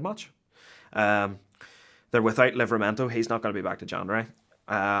Man United match. They're without Livramento. He's not going to be back to January.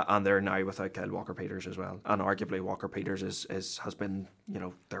 And they're now without Kyle Walker-Peters as well. And arguably Walker-Peters has been, you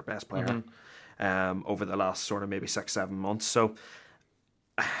know, their best player over the last sort of maybe 6-7 months. So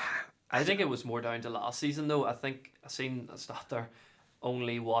I think it was more down to last season, though. I think I seen a stat there.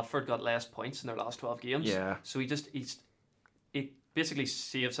 Only Watford got less points in their last 12 games. Yeah. So he basically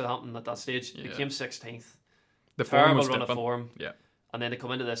saved Southampton at that stage. Yeah. Became 16th. The form Terrible was run of different. form. Yeah. And then they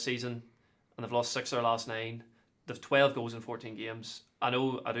come into this season and they've lost 6 of their last 9. They've 12 goals in 14 games. I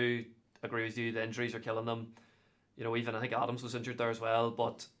do agree with you. The injuries are killing them. You know, even I think Adams was injured there as well.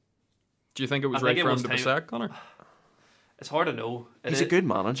 But Do you think it was I right think for it him was to be time- sacked, Connor? it's hard to know. he's a good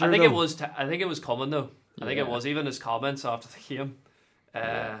manager. I think though. it was. I think it was coming though. I think it Yeah. was even his comments after the game.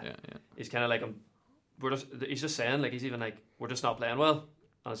 Yeah. He's kind of like, he's just saying, like, he's even like, we're just not playing well,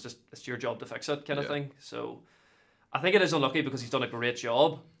 and it's your job to fix it, kind of Yeah. thing. So I think it is unlucky because he's done a great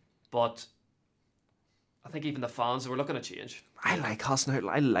job, but I think even the fans were looking to change. I like Hasenhüttl.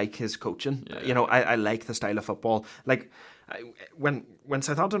 I like his coaching. Yeah. You know, I like the style of football. Like when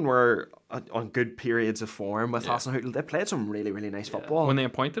Southampton were on good periods of form with Yeah. Hasenhüttl, they played some really, really nice Yeah. football. When they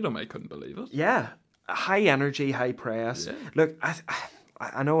appointed him, I couldn't believe it. Yeah, high energy, high press. Yeah. Look,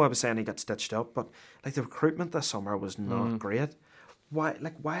 I know I was saying he got stitched up, but like the recruitment this summer was not great. Why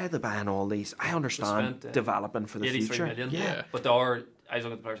are they buying all these? I understand spent, developing for the 83 future. million. Yeah. But there are, I was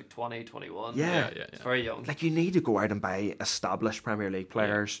looking at the players like 20, 21. Yeah. It's very young. Like, you need to go out and buy established Premier League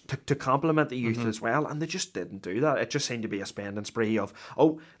players to complement the youth as well, and they just didn't do that. It just seemed to be a spending spree of,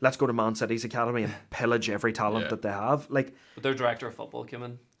 oh, let's go to Man City's academy and pillage every talent Yeah. that they have. Like, But their director of football came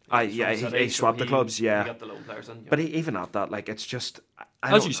in. He swapped the clubs. Yeah, he got the loan players in. But even at that, like, it's just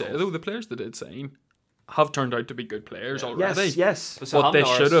as you say, though, the players that did sign have turned out to be good players already. Yes. But they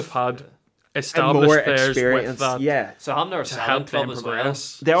should have had established more players experience. with that. Yeah. So Hamden are a selling club as well.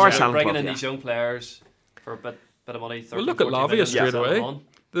 They are a selling bringing club, in these young players for a bit of money. 30, Well, look at 40 Lavia million, straight sell away. them on.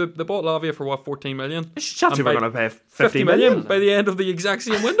 They bought Lavia for what, 14 million? Chelsea And were by going to pay 50 million. million by the end of the exact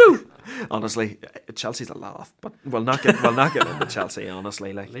same window. Honestly, Chelsea's a laugh, but we'll not get into Chelsea.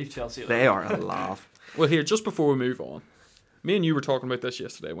 Honestly, like, Leave Chelsea. they are a laugh. Well, here, just before we move on, me and you were talking about this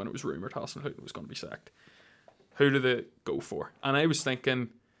yesterday when it was rumoured Hasenhüttl was going to be sacked. Who do they go for? And I was thinking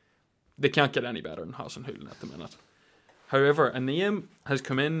they can't get any better than Hasenhüttl at the minute. However, a name has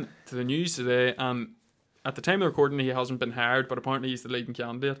come in to the news today, and at the time of recording, he hasn't been hired, but apparently he's the leading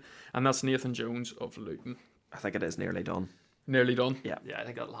candidate, and that's Nathan Jones of Luton. I think it is nearly done. Nearly done. Yeah. Yeah, I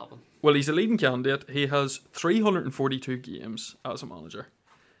think that'll happen. Well, he's a leading candidate. He has 342 games as a manager.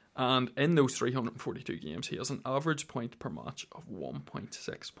 And in those 342 games, he has an average point per match of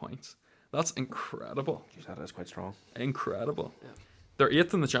 1.6 points. That's incredible. Jeez, that is quite strong. Incredible. Yeah. They're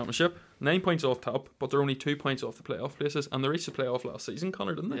 8th in the championship, 9 points off top, but they're only 2 points off the playoff places. And they reached the playoff last season,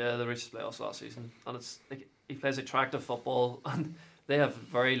 Connor, didn't they? Yeah, they reached the playoffs last season, and it's like he plays attractive football, and they have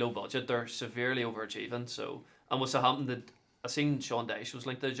very low budget. They're severely overachieving. So, and with Southampton, I seen Sean Dyche was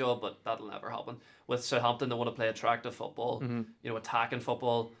linked to the job, but that'll never happen. With Southampton, they want to play attractive football, attacking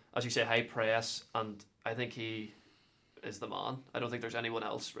football, as you say, high press, and I think he is the man. I don't think there's anyone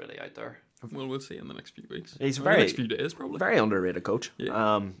else really out there. Well, we'll see in the next few weeks. He's Or very- the next few days, probably. Very underrated coach.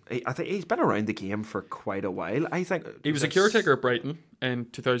 Yeah. I think he's been around the game for quite a while. I think He was a caretaker at Brighton in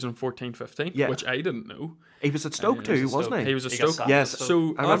 2014-15, Yeah. which I didn't know. He was at Stoke too, wasn't he? He was at He got Stoke. sacked Yes. at Stoke.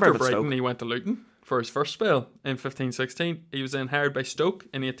 So I remember after him at Brighton, Stoke. he went to Luton for his first spell in 15-16. He was then hired by Stoke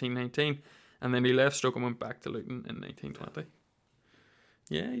in 18-19, and then he left Stoke and went back to Luton in 19-20.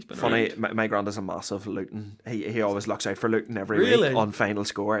 Yeah, he's been Funny, around. my grand is a massive Luton. He always looks out for Luton every Really? week on final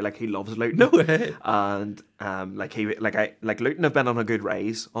score. Like, he loves Luton. No way. And Luton have been on a good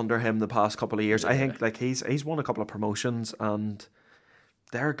rise under him the past couple of years. I think like he's won a couple of promotions, and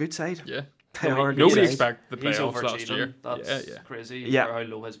they're a good side. Yeah. They are a good Nobody side. expected the He's playoffs last year. overachieving. That's Yeah. crazy Yeah. for how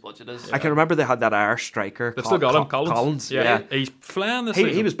low his budget is. I can remember they had that Irish striker. They've still got him, Collins. Collins, Yeah. yeah. He's flying this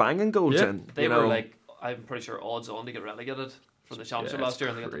season. He was banging goals Yeah. in. They you were know. like, I'm pretty sure odds on to get relegated from the championship Yeah, last year,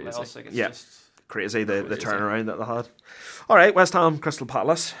 and they got the crazy. playoffs. Like, it's Yeah. just Crazy the Crazy. turnaround that they had. All right, West Ham, Crystal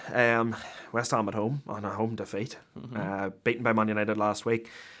Palace. West Ham at home on a home defeat. Beaten by Man United last week.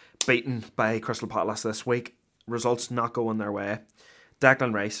 Beaten by Crystal Palace this week. Results not going their way.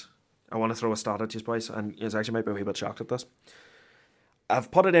 Declan Rice. I want to throw a stat at you, boys, and you actually might be a wee bit shocked at this. I've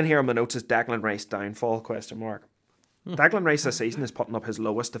put it in here on my notes as Declan Rice downfall ? Declan Rice this season is putting up his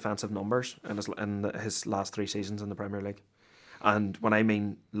lowest defensive numbers in his last 3 seasons in the Premier League. And when I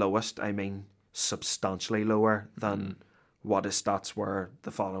mean lowest, I mean substantially lower than what his stats were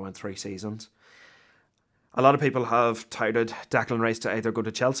the following 3 seasons. A lot of people have touted Declan Rice to either go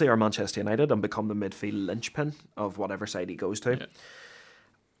to Chelsea or Manchester United and become the midfield linchpin of whatever side he goes to. Yeah.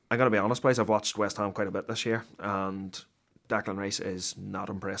 I got to be honest, boys, I've watched West Ham quite a bit this year, and Declan Rice is not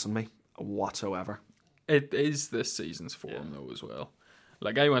impressing me whatsoever. It is this season's form, though, as well.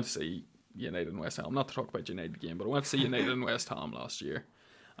 Like, I went to see United and West Ham. Not to talk about United game, but I went to see United and West Ham last year,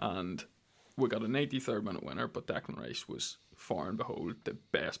 and we got a 93rd minute winner, but Declan Rice was, far and behold, the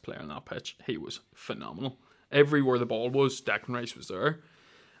best player on that pitch. He was phenomenal. Everywhere the ball was, Declan Rice was there.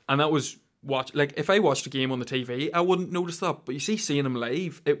 And that was, if I watched a game on the TV, I wouldn't notice that. But you see, seeing him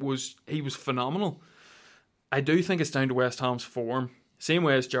live, he was phenomenal. I do think it's down to West Ham's form. Same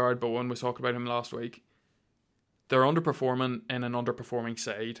way as Jared Bowen was talking about him last week. They're underperforming in an underperforming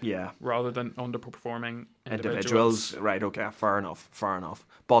side, Yeah. rather than underperforming Individuals, right? Okay, fair enough.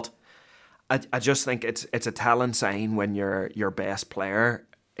 But I just think it's a talent sign when your best player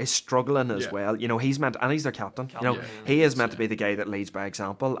is struggling as Yeah. well. You know, he's their captain. Captain, He is meant to be the guy that leads by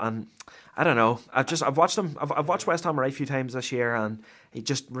example. And I don't know. I've watched him. I've watched West Ham a right few times this year, and he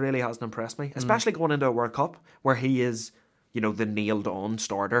just really hasn't impressed me. Especially going into a World Cup where he is, the nailed on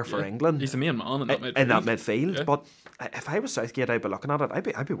starter for Yeah. England. He's the main man in that midfield. In that midfield. Yeah. But if I was Southgate, I'd be looking at it.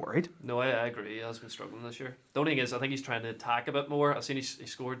 I'd be worried. No, I agree. He has been struggling this year. The only thing is, I think he's trying to attack a bit more. I've seen he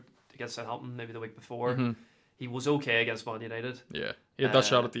scored against Southampton maybe the week before. He was okay against Man United. Yeah, he had that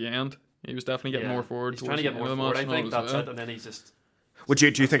shot at the end. He was definitely getting Yeah. more forward. He's trying to get more forward. I think that's it. And then he's just. Do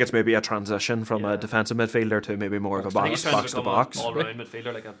you think it's maybe a transition from Yeah. a defensive midfielder to maybe more of a I think he's trying box to to become box? an all-round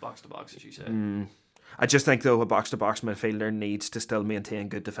midfielder, like a box-to-box, as you say. I just think though a box to box midfielder needs to still maintain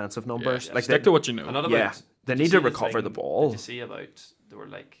good defensive numbers. Yeah. Like Stick to what you know. Another Yeah, bit, they did need you to see the recover thing- the ball. Did you see about they were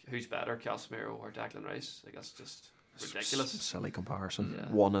like, who's better, Casemiro or Declan Rice? Like, that's just ridiculous. Silly comparison. Yeah.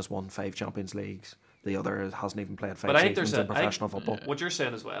 One has won 5 Champions Leagues. The other hasn't even played 5 But I think seasons there's in professional football. What you're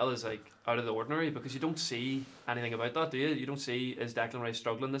saying as well is like out of the ordinary, because you don't see anything about that, do you? You don't see is Declan Rice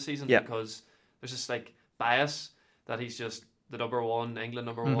struggling this season, Yeah. because there's this like bias that he's just the number one, England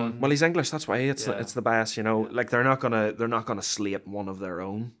number one. Well, he's English. That's why it's Yeah. it's the bias. You know, like they're not gonna slate one of their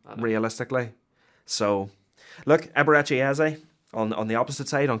own I know. realistically. So, look, Eberechi Eze on the opposite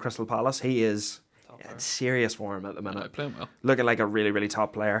side on Crystal Palace. He is Top in player. serious form at the I minute, play him well. looking like a really really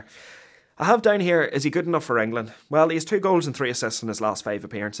top player. I have down here, is he good enough for England? Well, he has 2 goals and 3 assists in his last 5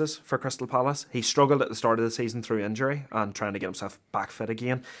 appearances for Crystal Palace. He struggled at the start of the season through injury and trying to get himself back fit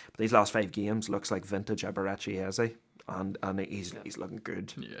again. But these last 5 games looks like vintage Eberechi Eze, and he's looking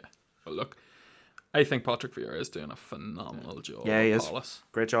good. Yeah. Well, look, I think Patrick Vieira is doing a phenomenal job Yeah, he at is. Palace.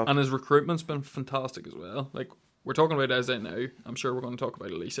 Great job. And his recruitment's been fantastic as well. Like, we're talking about Eze now. I'm sure we're going to talk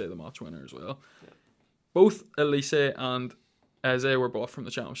about Elise, the match winner, as well. Yeah. Both Elise and Eze were bought from the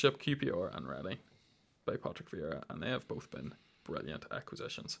Championship, QPR and Reading, by Patrick Vieira, and they have both been brilliant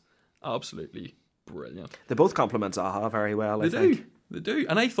acquisitions. Absolutely brilliant. They both complement Zaha very well, I think. They do.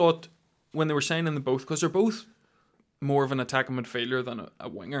 And I thought when they were signing them both, because they're both more of an attacking midfielder than a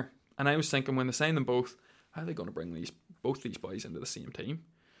winger, and I was thinking when they signed them both, how are they going to bring both these boys into the same team?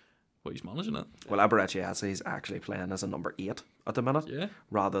 Well, he's managing it. Well, Eberechi Eze is actually playing as a number 8 at the minute, Yeah.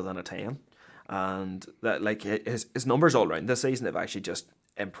 rather than a 10. And that, like, his numbers all round this season have actually just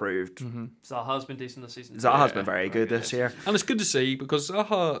improved. Zaha's been decent this season. Zaha's been very good this year. And it's good to see, because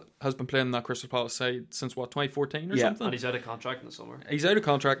Zaha has been playing that Crystal Palace side since, 2014 or Yeah. something? And he's out of contract in the summer. He's out of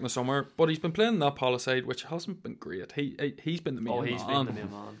contract in the summer, but he's been playing that Palace side, which hasn't been great. He's been the main He's man. been the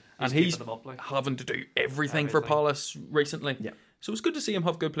main man. And keeping he's them up, like. having to do everything for Everything. Palace recently. Yeah. So it's good to see him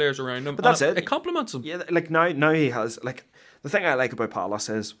have good players around him. But that's and it. It complements him. Yeah, like now he has, like, the thing I like about Palace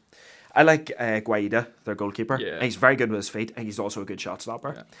is I like Guaida, their goalkeeper. Yeah. He's very good with his feet, and he's also a good shot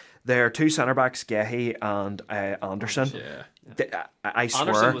stopper. Yeah. Their 2 centre backs, Gehi and Anderson. Yeah. I swear,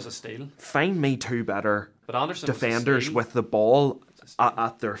 Anderson was a steal, find me 2 better but Anderson was a defenders steal. with the ball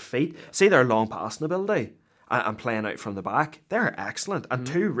at their feet. See their long passing ability and playing out from the back. They're excellent, and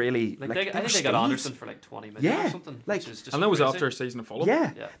 2 really Like, like I they're think they got steals. Anderson for like 20 minutes Yeah, or something. like- which is just And that was crazy. after a season of Fulham.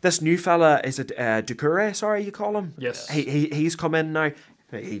 Yeah. Yeah. This new fella, is it Doucouré? Sorry, you call him. Yes. He's come in now.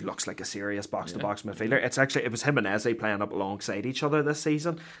 He looks like a serious box-to-box midfielder. It was him and Eze playing up alongside each other this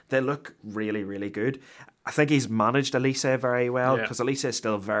season. They look really, really good. I think he's managed Elise very well, Yeah. because Elise is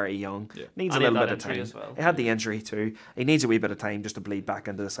still very young. Yeah. Needs And a he little had bit that of time. injury as well. He had the injury too. He needs a wee bit of time just to bleed back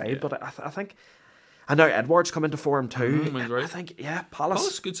into the side. But I think, and now Edwards come into form too. he's right. I think, Palace,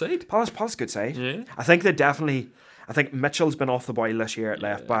 Palace good side. Palace good side. Yeah. I think they definitely. I think Mitchell's been off the boil this year at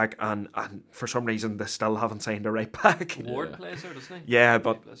left back, and for some reason they still haven't signed a right back. Ward plays there, doesn't he? Yeah, He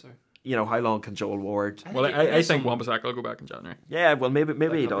but plays there. you know, how long can Joel Ward? Well, he I has think some- Wan-Bissaka will go back in January. Yeah, well, maybe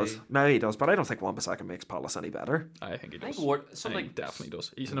he could does. be. Maybe he does, but I don't think Wan-Bissaka makes Palace any better. I think he I does. think Ward, I something think he definitely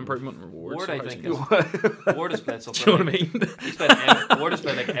does. He's an improvement in rewards. Ward, so I how's think, he doing? Ward has played something. Do you know what I like- mean? He's played Ward has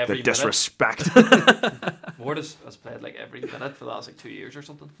played like every The minute. disrespect. Ward has played like every minute for the last like 2 years or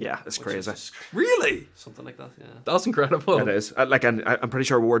something. Yeah, it's which is crazy. just Really? something like that. Yeah. That's incredible. It is. Like, I'm pretty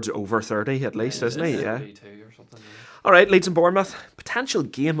sure Ward's over 30 at least, isn't he? Yeah. 32 or something. Yeah. All right, Leeds and Bournemouth, potential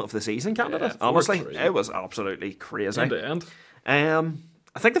game of the season candidate. Yeah, Honestly, 4-3. it was absolutely crazy. End to end.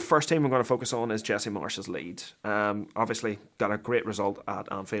 I think the first team I'm going to focus on is Jesse Marsh's Leeds. Obviously, got a great result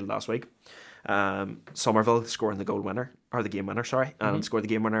at Anfield last week. Somerville scoring the goal winner, or the game winner, sorry, and scored the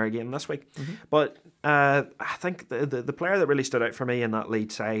game winner again this week. But I think the player that really stood out for me in that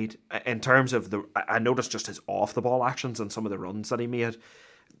Leeds side, in terms of I noticed just his off the ball actions and some of the runs that he made,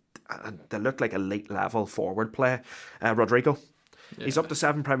 and they looked like elite level forward play. Rodrigo, he's up to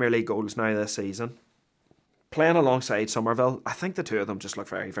 7 Premier League goals now this season. Playing alongside Somerville, I think the two of them just look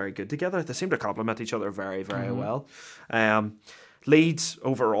very, very good together. They seem to complement each other very, very well. Leeds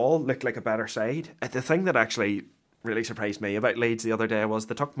overall looked like a better side. The thing that actually really surprised me about Leeds the other day was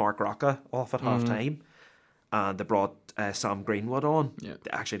they took Mark Rocca off at half time and they brought Sam Greenwood on. Yeah.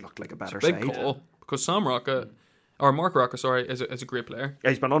 They actually looked like a better Big side. call. Because Sam Rocca, or Mark Rocca, sorry, is a great player. Yeah,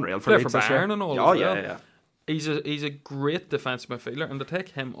 he's been unreal for Player Leeds for this year. Bayern and all Oh, as yeah, well. yeah. He's a great defensive midfielder, and to take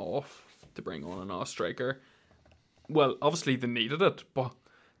him off to bring on an off striker, well, obviously they needed it, but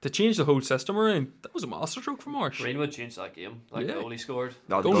to change the whole system around, that was a masterstroke from Marsh. Greenwood changed that game. Like Yeah. the goal he scored.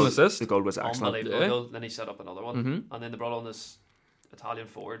 No, the Goal and assist. The goal was excellent. Unbelievable Yeah. goal. Then he set up another one. And then they brought on this Italian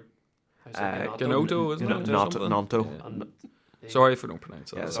forward. How's that? Gnotto, isn't it? or something? Nanto. Yeah. And Sorry if we don't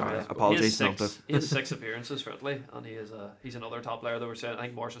pronounce that. Yeah, sorry. sorry. Apologies, He has Nanto. six, he has 6 appearances for Italy, and he's another top player that we're saying. I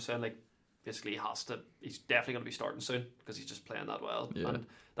think Morris was saying like basically he's definitely going to be starting soon because he's just playing that well. Yeah. And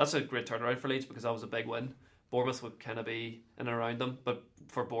that's a great turnaround for Leeds because that was a big win. Bournemouth would kind of be in and around them. But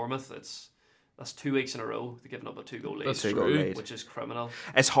for Bournemouth, that's 2 weeks in a row they're giving up a 2-goal lead. That's Two-goal true. lead. Which is criminal.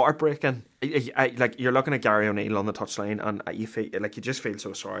 It's heartbreaking. Like you're looking at Gary O'Neill on the touchline, and you feel like you just feel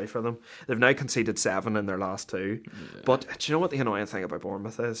so sorry for them. They've now conceded 7 in their last 2. Yeah. But do you know what the annoying thing about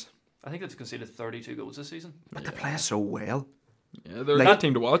Bournemouth is? I think they've conceded 32 goals this season. But they play so well. Yeah, they're Like- a good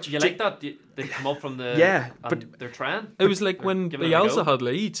team to watch. You like that? They come up from the Yeah, and but- they're trying. It was like They're when giving it a Bielsa go. had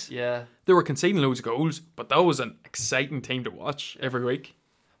Leeds. Yeah, They were conceding loads of goals, but that was an exciting team to watch every week.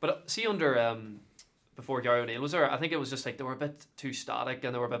 but see under before Gary O'Neill was there, I think it was just like they were a bit too static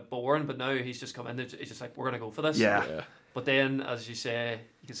and they were a bit boring. But now he's just come in. He's just like, we're gonna go for this. Yeah. But then, as you say,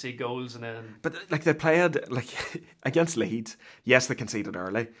 you can see goals and then But like they played like against Leeds. Yes, they conceded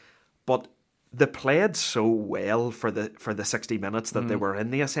early, but they played so well for the 60 minutes that they were in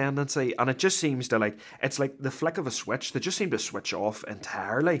the ascendancy, and it just seems to it's like the flick of a switch. They just seem to switch off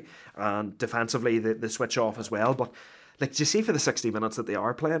entirely, and defensively they switch off as well. But like, do you see for the 60 minutes that they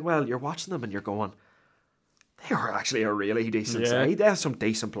are playing well, you're watching them and you're going, they are actually a really decent Yeah. side. They have some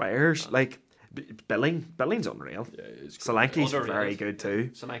decent players. Like Billing's unreal. Yeah, it's Solanke's Underrated. very good too.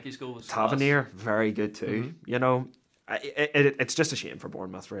 Solanke's goal was class. Tavernier, very good too. You know, it's just a shame for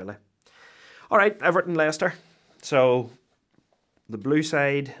Bournemouth, really. All right, Everton, Leicester. So, the blue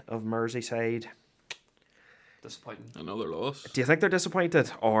side of Merseyside. Disappointing. another loss. Do you think they're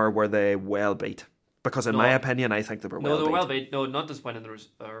disappointed, or were they well beat? Because in No. my opinion, I think they were No, well they were beat. well beat. No, not disappointing in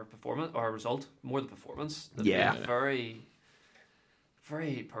the performance or result. More the performance. They've Yeah. been very,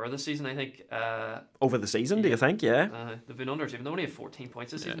 very poor this season. I think. Over the season, do you think? Yeah. They've been underachieving. They only have 14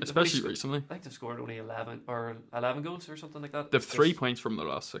 points this Yeah, season. They've especially only, recently. I think they've scored only 11 goals or something like that. They've 3 points from the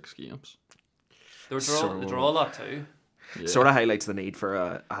last 6 games. They So- draw a lot too. Yeah. Sort of highlights the need for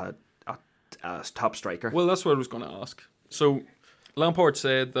a top striker. Well, that's what I was going to ask. So, Lampard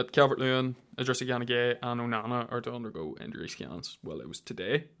said that Calvert-Lewin, Idrissa Gana Gueye and Onana are to undergo injury scans. Well, it was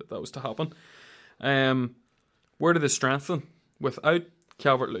today that was to happen. Where do they strengthen? Without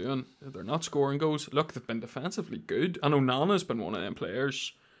Calvert-Lewin, they're not scoring goals. Look, they've been defensively good. And Onana's been one of them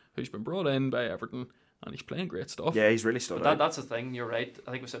players who's been brought in by Everton, and he's playing great stuff. Yeah, he's really stood But out. that's the thing. You're right.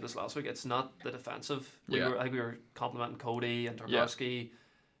 I think we said this last week. It's not the defensive. Yeah. I think we were complimenting Cody and Tarkowski.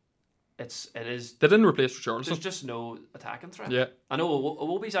 It is. They didn't replace There's Richarlison. just no attacking threat. Yeah, I know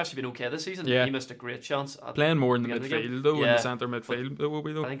Iwobi's actually been okay this season. Yeah. He missed a great chance. At playing more in the beginning of midfield, game. though, in Yeah. the centre midfield, there will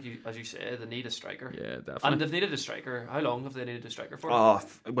be, I though. think, as you say, they need a striker. Yeah, And definitely. they've needed a striker. How long have they needed a striker for?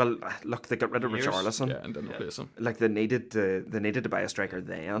 Well, look, they got rid of Years. Richarlison. Yeah, and didn't Yeah. replace him. Like they needed to buy a striker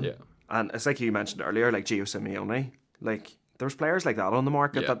then. Yeah. And it's like you mentioned earlier, like Gio Simeone. Like there's players like that on the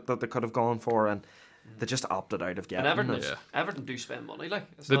market Yeah. that they could have gone for, and they just opted out of and getting. Everton, it. Yeah. Everton do spend money. Like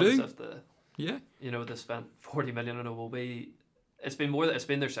it's They not do. as if Yeah. they spent 40 million on Iwobi. It's been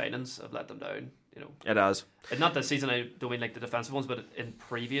their signings have let them down. It has. And not this season. I don't mean like the defensive ones, but in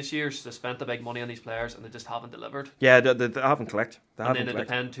previous years they spent the big money on these players and they just haven't delivered. Yeah, they haven't clicked. They And haven't then they clicked.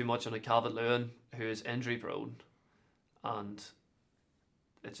 depend too much on a Calvert-Lewin who is injury prone, and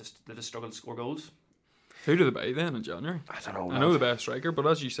they just struggle to score goals. Who do they buy then in January? I don't know. I know the best striker, but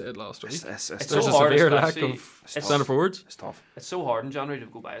as you said last week, It's It's there's so a hard, severe lack especially- of it's- centre forwards. It's tough. It's so hard in January to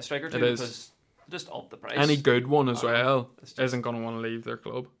go buy a striker too It is. because they just up the price. Any good one as well It's just- isn't going to want to leave their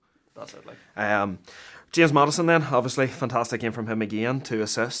club. That's it. Like James Madison then, obviously, fantastic game from him again. 2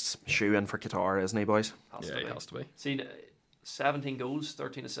 assists. Shoe in for Qatar, isn't he, boys? has Yeah, to he be. has to be. See, 17 goals,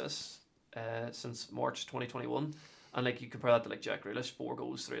 13 assists since March 2021, and like you compare that to like Jack Grealish, 4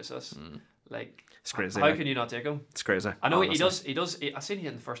 goals, 3 assists. Like It's crazy. how like. can you not take him? It's crazy. I know honestly. he does. I seen he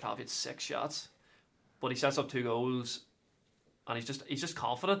in the first half he had 6 shots, but he sets up 2 goals, and he's just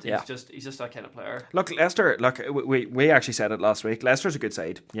confident. Yeah. He's just that kind of player. Look, Leicester. Look, we actually said it last week. Leicester's a good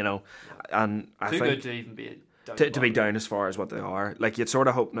side, and I Too think good to even be down to the be bottom. down as far as what they are. Like you'd sort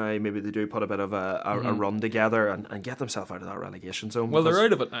of hope now maybe they do put a bit of a run together and get themselves out of that relegation zone. Well, because- they're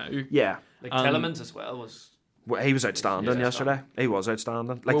out of it now. Yeah, Like And- Telemans as well was. well, he was outstanding Yeah, yesterday. He was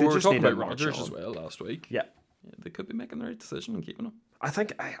outstanding. Like Well, they we were just talking need about a Rodgers march as on. well last week. Yeah. Yeah, they could be making the right decision and keeping him. I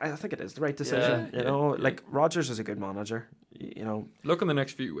think it is the right decision. Yeah, Like Rodgers is a good manager. Look in the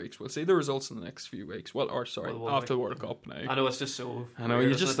next few weeks. We'll see the results in the next few weeks. Well, or sorry, Well, after the World Cup now. I know it's just so. I know, weird,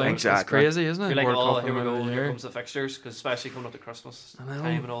 you isn't just it? think Exactly. it's crazy, isn't it? You're like, World oh, Cup here we in the go. middle of the Here year. comes the fixtures, because especially coming up to Christmas I know.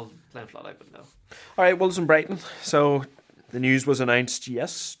 time and all playing flat out. But no, All right, Wolves and Brighton. So the news was announced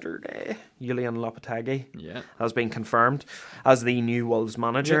yesterday. Julian Lopetegui Yeah. has been confirmed as the new Wolves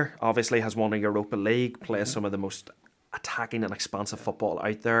manager. Obviously has won a Europa League, plays some of the most attacking and expansive football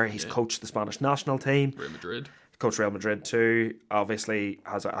out there. He's coached the Spanish national team, Real Madrid. coached Real Madrid too. Obviously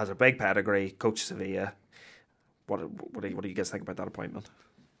has a big pedigree. Coached Sevilla. What do you guys think about that appointment?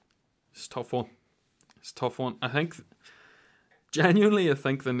 It's a tough one. It's a tough one. I think genuinely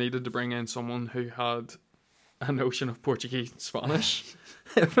they needed to bring in someone who had a notion of Portuguese and Spanish.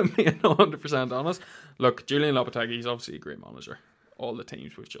 If I'm being 100% honest. Look, Julian Lopetegui is obviously a great manager. All the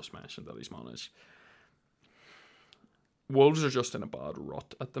teams we've just mentioned that he's managed. Wolves are just in a bad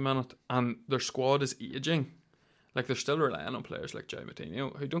rut at the minute, and their squad is aging. Like, they're still relying on players like João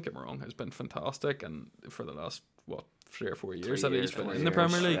Moutinho, who, don't get me wrong, has been fantastic, and for the last 3 or 4 years that he's been in the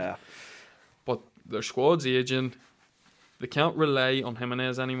Premier League. Yeah. But their squad's aging. They can't rely on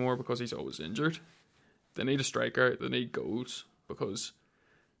Jimenez anymore because he's always injured. They need a striker. They need goals because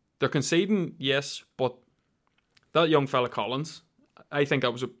they're conceding, yes, but that young fella Collins, I think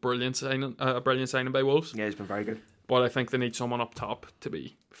that was a brilliant signing by Wolves. Yeah, he's been very good. But I think they need someone up top to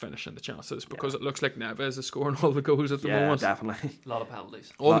be finishing the chances because it looks like Neves is scoring all the goals at the moment. Yeah, definitely. A lot of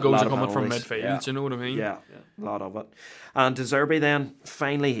penalties. All the goals are coming from penalties. midfield, Yeah. you know what I mean? Yeah, a lot of it. And De Zerbi then,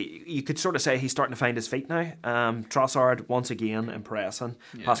 finally, you could sort of say he's starting to find his feet now. Trossard, once again, impressing.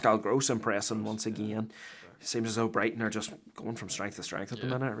 Yeah. Pascal Gross, impressing once again. It seems as though Brighton are just going from strength to strength at the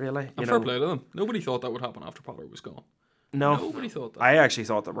minute, really. And fair play to them. Nobody thought that would happen after Potter was gone. No. Nobody thought that. I actually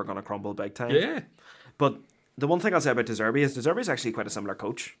thought that we're going to crumble big time. Yeah. But the one thing I'll say about De Zerbi is De Zerbi is actually quite a similar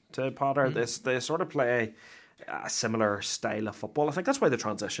coach to Potter. They sort of play a similar style of football. I think that's why the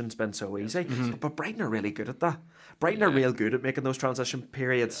transition's been so easy. But Brighton are really good at that. Brighton are real good at making those transition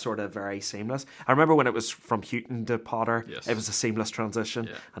periods sort of very seamless. I remember when it was from Houghton to Potter, it was a seamless transition.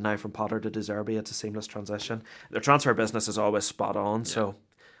 Yeah. And now from Potter to De Zerbi, it's a seamless transition. Their transfer business is always spot on. So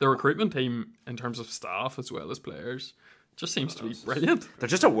The recruitment team, in terms of staff as well as players, just seems to be brilliant. they're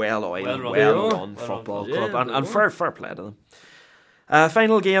just a well-oiled, Well-run. well-run Well-run football club. club. Yeah, And they fair play to them.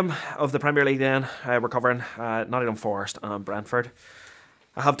 Final game of the Premier League then. We're covering Nottingham Forest and Brentford.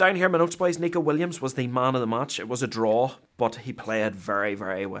 I have down here my notes, boys. Nico Williams was the man of the match. It was a draw, but he played very,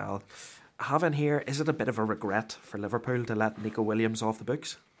 very well. I have in here, is it a bit of a regret for Liverpool to let Nico Williams off the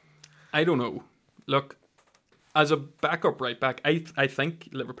books? I don't know. Look, as a backup right back, I think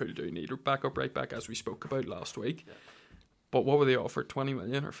Liverpool do need a backup right back, as we spoke about last week. Yeah. But what were they offered? 20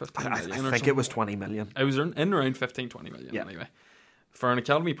 million or 15 million? I think it was 20 million. It was in around 15, 20 million anyway. For an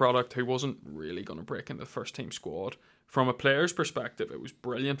academy product who wasn't really going to break into the first team squad, from a player's perspective, it was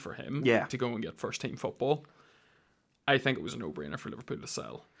brilliant for him to go and get first team football. I think it was a no-brainer for Liverpool to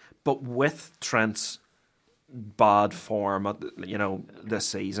sell. But with Trent's bad form, this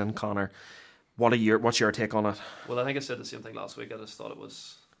season, Connor, what's your take on it? Well, I think I said the same thing last week. I just thought it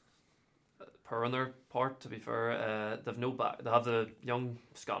was poor on their part, to be fair. They've no back. They have the young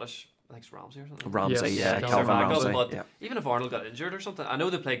Scottish, I think it's Ramsey or something. Ramsey, Yes. Calvin Ramsey. But even if Arnold got injured or something, I know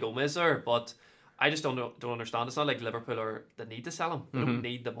they play Gomez there, but I just don't understand. It's not like Liverpool they need to sell him. They don't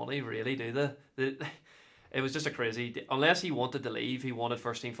need the money, really, do they? It was just a crazy. Unless he wanted to leave, he wanted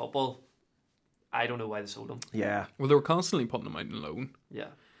first team football. I don't know why they sold him. Yeah. Well, they were constantly putting him out on loan. Yeah.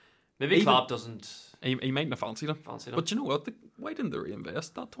 Maybe Klopp doesn't. He mightn't have fancied him. Fancy them. But you know what? Why didn't they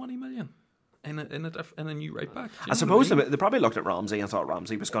reinvest that 20 million in a new right back? I suppose they probably looked at Ramsey and thought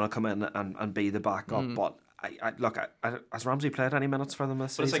Ramsey was going to come in and be the backup. But has Ramsey played any minutes for them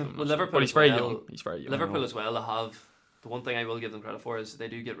this But it's season? like with Liverpool. But he's very young. He's very young. Liverpool as well. They have the one thing I will give them credit for is they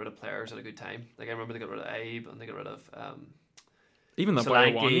do get rid of players at a good time. Like I remember they got rid of Abe and they got rid of even the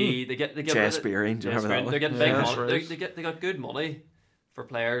Solanke. They get Jay Spearing, do you remember that one? They're getting big Yeah, money. right. They got good money for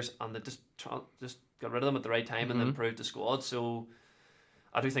players, and they just got rid of them at the right time and improved the squad. So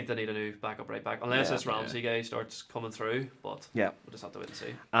I do think they need a new backup right back, unless this Ramsey guy starts coming through. But we'll just have to wait and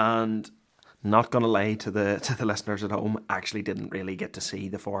see. And not going to lie to the listeners at home, actually didn't really get to see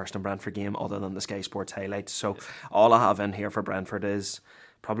the Forest and Brentford game other than the Sky Sports highlights. So all I have in here for Brentford is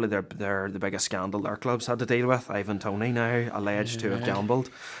probably they're the biggest scandal their club's had to deal with. Ivan Toney now alleged to have gambled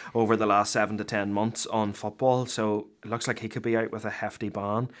over the last 7 to 10 months on football. So it looks like he could be out with a hefty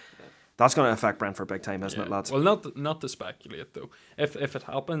ban. That's going to affect Brentford big time, isn't it, lads? Well, not to speculate though. If it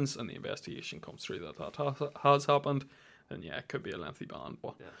happens and the investigation comes through that has happened, then it could be a lengthy ban.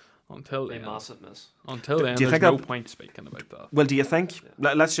 But until then, massive miss. Until then, do you there's think no point speaking about that. Well, do you think?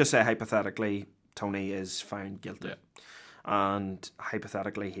 Let's just say hypothetically, Toney is found guilty, and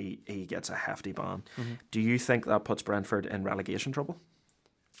hypothetically he gets a hefty ban. Do you think that puts Brentford in relegation trouble?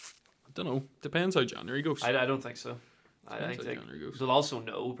 I don't know. Depends how January goes. I don't think so. I think they'll also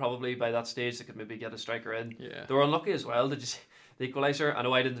know probably by that stage they could maybe get a striker in. Yeah. They were unlucky as well. Did you see the equaliser? I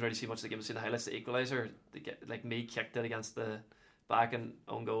know I didn't really see much of the game. I've seen the highlights. The equaliser, they get like me kicked it against the back and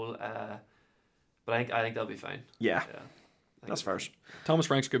own goal. But I think they'll be fine. Yeah. That's first. Thomas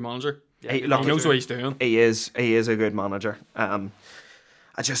Frank's a good manager. Yeah, he knows what he's doing. He is a good manager.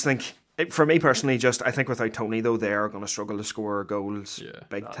 I just think For me personally, just I think without Tony though, they are going to struggle to score goals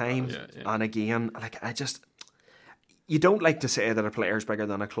big time. And again, like you don't like to say that a player is bigger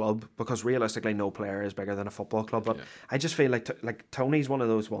than a club because realistically, no player is bigger than a football club. But I just feel like Tony's one of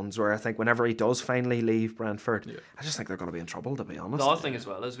those ones where I think whenever he does finally leave Brentford, I just think they're going to be in trouble. To be honest, the other thing as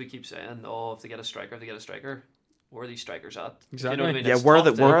well is we keep saying, if they get a striker. Where are these strikers at? Exactly. You know what I mean? Yeah,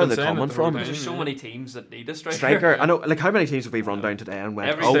 where are they coming from? There's so many teams that need a striker. I know. Like how many teams have we run down today and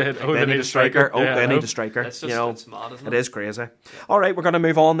went, they need a striker. They need a striker. It's just it's mad, isn't it? It is crazy. All right, we're going to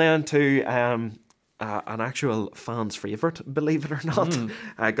move on then to an actual fan's favourite, believe it or not.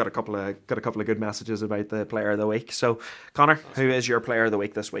 I got a couple of good messages about the player of the week. So, Connor, who is your player of the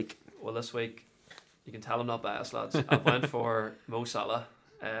week this week? Well, this week you can tell I'm not biased, lads. I went for Mo Salah.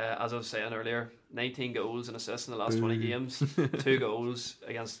 As I was saying earlier, 19 goals and assists in the last 20 games. 2 goals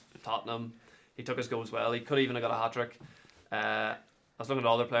against Tottenham. He took his goals well. He could even have got a hat-trick. I was looking at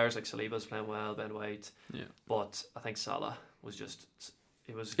other players like Saliba's playing well, Ben White. Yeah. But I think Salah was just...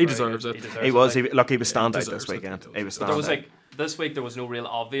 He deserves it. He was standout this weekend. He was standout. There was this week there was no real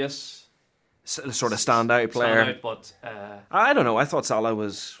obvious sort of standout player. But I don't know. I thought Salah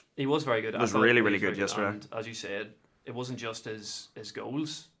was... He was very good. Was really, really good yesterday. And as you said, it wasn't just his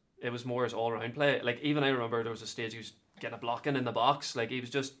goals. It was more his all-round play. Like, even I remember there was a stage he was getting a blocking in the box. Like, he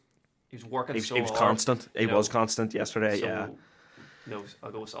was working so hard. He was constant. He was constant yesterday, No,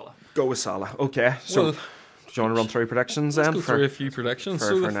 I'll go with Salah. Go with Salah. Okay. So, do you want to run through predictions then? Let's go through a few predictions.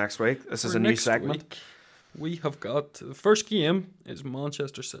 For next week. This is a new segment. We have got... The first game is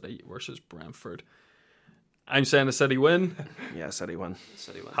Manchester City versus Brentford. I'm saying a City win. Yeah, City win.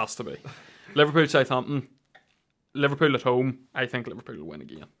 Has to be. Liverpool, Southampton. Liverpool at home. I think Liverpool will win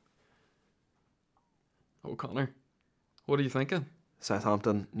again. Connor, what are you thinking?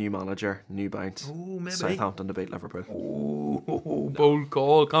 Southampton, new manager, new bounce. Oh, maybe. Southampton to beat Liverpool. Bold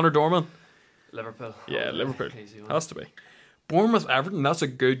call. Connor Dorman. Liverpool. Yeah, Liverpool. Has to be. Bournemouth, Everton, that's a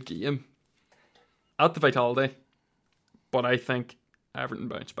good game. At the Vitality. But I think Everton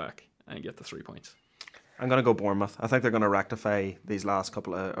bounce back and get the 3 points. I'm going to go Bournemouth. I think they're going to rectify these last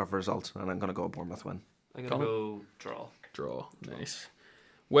couple of results, and I'm going to go Bournemouth win. I'm going to go draw. Draw. Nice.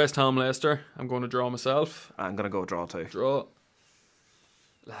 West Ham, Leicester. I'm going to draw myself. I'm going to go draw too. Draw.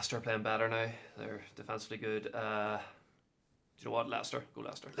 Leicester are playing better now. They're defensively good. Do you know what? Leicester. Go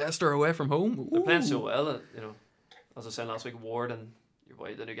Leicester. Leicester away from home. Ooh. They're playing so well. As I was saying last week, Ward and your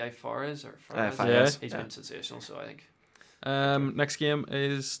boy, the new guy, Fares. He's been sensational, so I think. Next game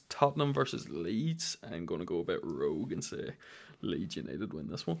is Tottenham versus Leeds. I'm going to go a bit rogue and say Leeds United win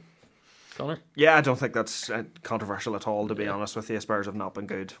this one. Connor? Yeah, I don't think that's controversial at all, to be honest with you. Spurs have not been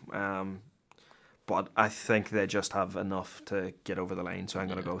good. But I think they just have enough to get over the line, so I'm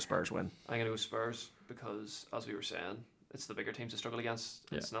going to go Spurs win. I'm going to go Spurs because, as we were saying, it's the bigger teams to struggle against.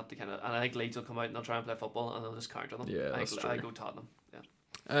 Yeah. It's not the kind of... And I think Leeds will come out and they'll try and play football and they'll just counter them. Yeah, that's true. I go Tottenham.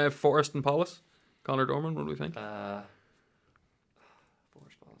 Yeah. Forest and Palace? Connor Dorman, what do we think? Forest,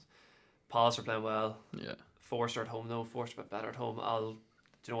 Palace. Palace are playing well. Yeah. Forest are at home though. Forest are a bit better at home. Do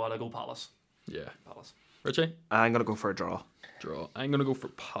you know what? I'll go Palace. Yeah. Palace. Richie? I'm going to go for a draw. I'm going to go for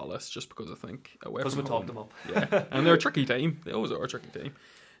Palace just because I think away from home. Because we talked them up. Yeah. And they're a tricky team. They always are a tricky team.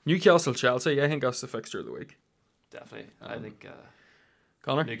 Newcastle, Chelsea. I think that's the fixture of the week. Definitely. I think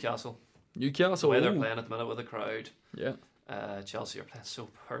Connor? Newcastle. The way they're playing at the minute with the crowd. Yeah. Chelsea are playing so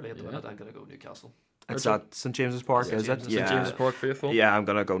poorly at the minute. I'm going to go Newcastle. It's at St James's Park, is it? St James's Park faithful. Yeah, I'm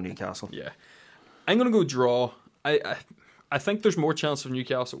going to go Newcastle. Yeah. I'm going to go draw. I think there's more chance of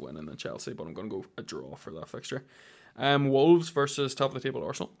Newcastle winning than Chelsea, but I'm going to go a draw for that fixture. Wolves versus top of the table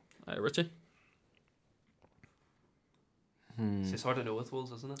Arsenal. Richie? It's hard to know with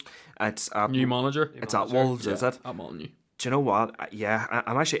Wolves, isn't it? It's at new manager. It's at Wolves, is it? At Molyneux. Do you know what? Yeah,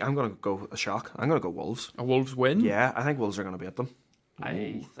 I'm going to go a shock. I'm going to go Wolves. A Wolves win? Yeah, I think Wolves are going to beat them.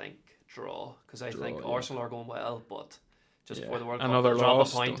 I think draw, because I think Arsenal are going well, but just before the World Cup, another drop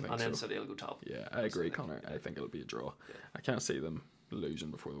loss, a point and then City will go top. Yeah, I agree, Connor. I think it'll be a draw. Yeah. I can't see them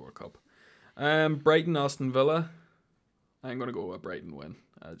losing before the World Cup. Brighton, Aston Villa. I'm going to go a Brighton win.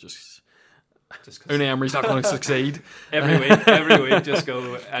 Just Unai Emery's not going to succeed. Every week, just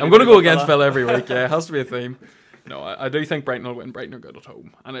go. I'm going to go against Villa every week. Yeah, it has to be a theme. No, I do think Brighton will win. Brighton are good at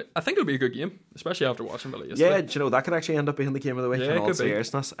home. And I think it'll be a good game, especially after watching Villa yesterday. Yeah, do you know, that could actually end up being the game of the week in all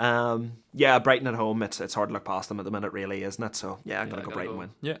seriousness. Yeah, Brighton at home, it's hard to look past them at the minute, really, isn't it? So, yeah, I'm going to go Brighton win.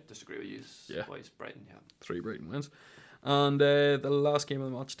 Yeah. Disagree with you. Yeah. Boys, Brighton, yeah. 3 Brighton wins. And the last game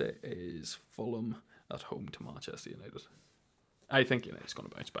of the match day is Fulham at home to Manchester United. I think United's going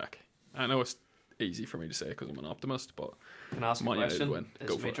to bounce back. I know it's easy for me to say because I'm an optimist, but Can I ask a Man United question? win. Is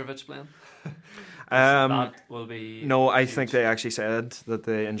Go for it. Mitrovic playing? Um, That will be no, I huge. think they actually said that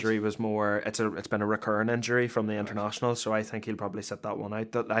the injury was more. It's been a recurring injury from the international, so I think he'll probably sit that one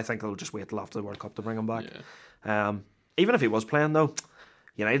out. I think they'll just wait till after the World Cup to bring him back. Yeah. Even if he was playing though,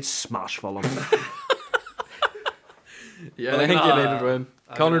 United smash Fulham. Yeah, Well, I think United win.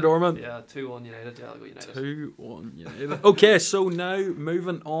 Connor Dorman. Yeah, 2-1 United. Yeah, I'll go United. 2-1 United. Okay, so now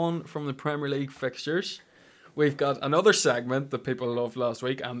moving on from the Premier League fixtures, we've got another segment that people loved last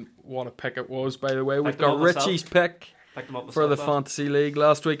week, and what a pick it was, by the way. We've Picked them got up myself. Richie's pick Picked them up for the myself, lad. Fantasy League.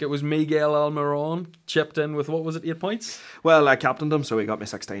 Last week it was Miguel Almiron, chipped in with, what was it, 8 points? Well, I captained him, so he got me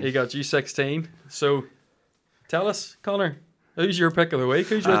 16. He got you 16. So, tell us, Connor, who's your pick of the week?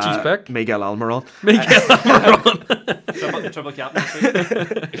 Who's Richie's pick? Miguel Almiron. Miguel Almiron. Triple captain this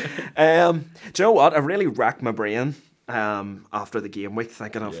week. Do you know what? I really racked my brain after the game week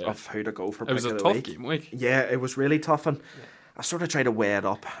thinking of, Yeah. of who to go for It pick was of a the tough week. game week. Yeah, it was really tough, and I sort of tried to weigh it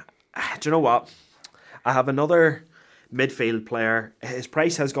up. Do you know what? I have another midfield player. His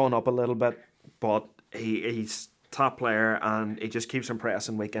price has gone up a little bit, but he's top player, and he just keeps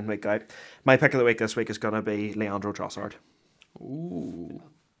impressing week in, week out. My pick of the week this week is going to be Leandro Trossard. Ooh.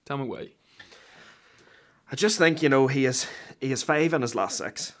 Tell me why. I just think, he is 5 in his last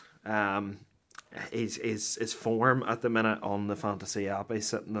 6. His form at the minute on the fantasy app is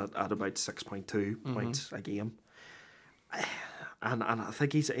sitting at about 6.2 points a game, and I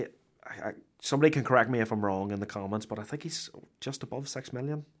think he's. Somebody can correct me if I'm wrong in the comments, but I think he's just above 6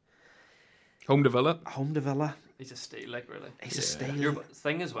 million. Home to Villa. Home to Villa, He's a steal, like, really. he's a steal. Your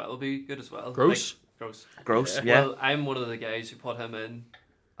thing as well will be good as well. Gross? Like, gross. Gross, yeah. Well, I'm one of the guys who put him in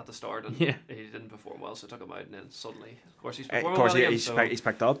at the start, and Yeah. he didn't perform well, so I took him out, and then suddenly, of course, he's Of performing course, well again, he's, so he's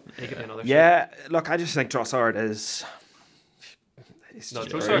picked up. he could be another. Yeah, look, I just think Trossard is. He's No,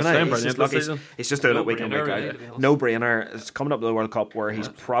 just Trossard's brilliant. playing He's brilliant just, this look, season. he's just doing it No week in, brainer, week really, out. to be honest. No brainer. It's coming up to the World Cup where he's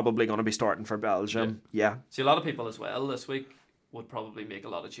probably going to be starting for Belgium. Yeah. See, a lot of people as well this week would probably make a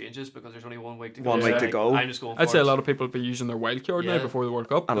lot of changes because there's only 1 week to go. 1 week to Like, go. I'm just going. I'd for say a it lot of people will be using their wild card now Yeah. before the World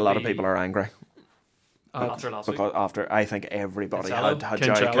Cup. And a lot of Be- people are angry. after last week. Because after I think everybody Cancelo. had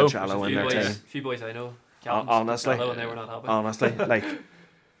Cancelo. Joey There's Cancelo a in their team. few boys I know. Honestly. Cancelo, and they were not happy. Honestly, like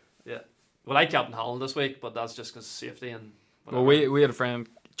Yeah. Well, I captain Holland this week, but that's just because safety and. Well, whatever. we had a friend,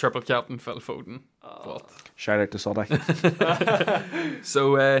 triple captain Phil Foden. But shout out to Soddy.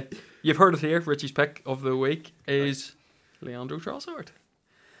 so you've heard it here. Richie's pick of the week is Leandro Trossard,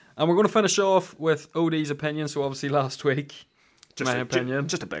 and we're going to finish off with OD's opinion. So obviously last week, my opinion,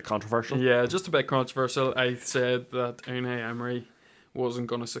 just a bit controversial. yeah, just a bit controversial. I said that Unai Emery wasn't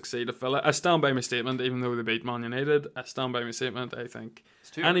going to succeed at Villa. I stand by my statement, even though they beat Man United. I stand by my statement. I think It's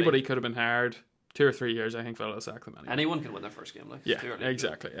too anybody early. could have been hired 2 or 3 years. I think Villa sacked them anyway. Anyone can win their first game. Like, Yeah, it's too early.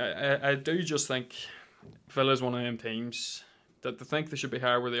 exactly. I do just think Villa's one of them teams that they think they should be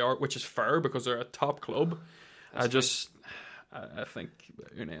higher where they are, which is fair because they're a top club. I think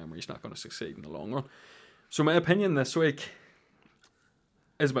Unai Emery's not going to succeed in the long run. So my opinion this week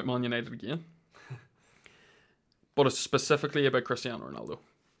is about Man United again, but it's specifically about Cristiano Ronaldo.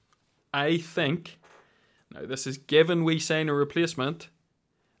 I think, now this is given we sign a replacement,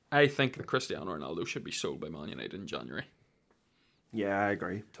 I think that Cristiano Ronaldo should be sold by Man United in January. Yeah, I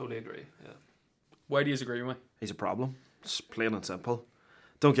agree. Totally agree. Yeah. Why do you agree with me? He's a problem. It's plain and simple.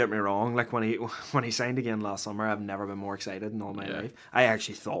 Don't get me wrong. Like when he signed again last summer, I've never been more excited in all my life. I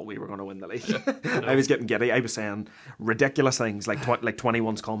actually thought we were going to win the league. I was getting giddy. I was saying ridiculous things like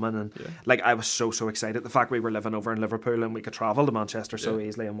 21's coming, and like I was so excited. The fact we were living over in Liverpool and we could travel to Manchester so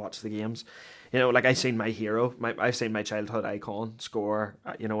easily and watch the games. You know, like I've seen my hero, I've seen my childhood icon score,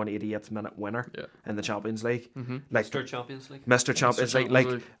 an 88th minute winner in the Champions League. Like Mr. Champions League. Mr. Champions League. Champions Like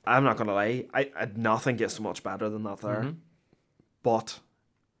League. I'm not gonna lie, nothing gets much better than that there. But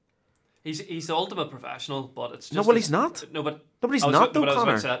He's the ultimate professional, but it's just no, well, he's not. No, but No, but he's I was- not though, but I was about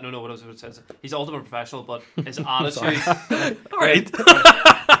Connor. to say, no, what I was about to say is he's the ultimate professional, but his attitude. All right.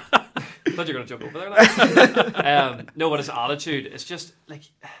 I thought you were going to jump over there. Like. No, but his attitude is just like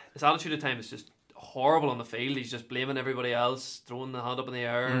his attitude at times is just horrible on the field. He's just blaming everybody else, throwing the hand up in the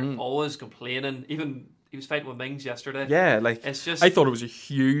air, always complaining. Even he was fighting with Mings yesterday. Yeah, like It's just I thought it was a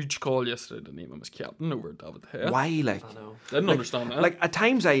huge call yesterday to name him as captain over David De Gea. why? Like I know. Didn't understand that. like at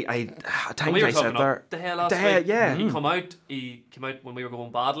times I And said we were talking there. up De Gea last De Gea, week. yeah. He came out when we were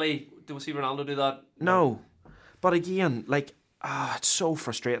going badly. Did we see Ronaldo do that? No, but again, like it's so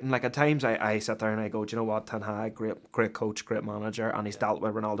frustrating. Like at times I sit there and I go, do you know what, Ten Hag, great coach, great manager, and he's dealt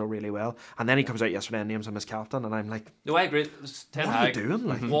with Ronaldo really well. And then he comes out yesterday and names him as captain, and I'm like, No, I agree. It's Ten what are you Hag. doing?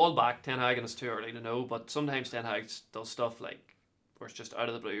 Like, Wall back Ten Hag, and it's too early to know. But sometimes Ten Hag does stuff like where it's just out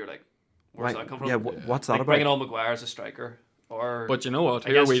of the blue. You're like, Where's that come from? Yeah, what's that like about? bringing on Maguire as a striker, or But you know what?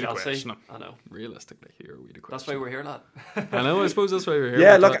 Here against we the Chelsea. question. I know. Realistically, here we the question. That's why we're here, lad. I know. I suppose that's why we're here.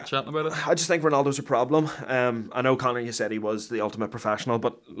 Yeah, we're look, chatting about it. I just think Ronaldo's a problem. I know, Connor, you said he was the ultimate professional,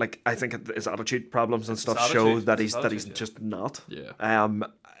 but like I think his attitude problems and stuff attitude. show that It's he's attitude, yeah. just not. Yeah.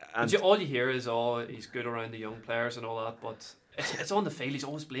 And All you hear is, he's good around the young players and all that, but it's on the field. He's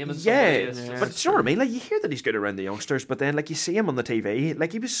always blaming somebody. yeah, It's just- but do you know what I mean? Like, you hear that he's good around the youngsters, but then like you see him on the TV,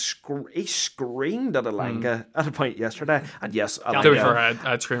 like he screamed at Alanga at a point yesterday, and yes, To be Alanga, fair,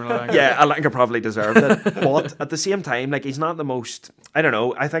 I'd scream along. yeah, Alanga probably deserved it, but at the same time, like he's not the most. I don't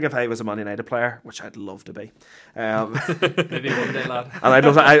know. I think if I was a Man United player, which I'd love to be, maybe one day, lad. and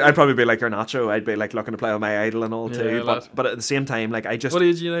I'd probably be like Garnacho. I'd be like looking to play with my idol and all too. Yeah, lad. But at the same time, like I just What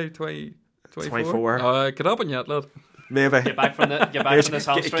age are you now? 20, 24? 24. Could happen yet, lad. maybe Get back from this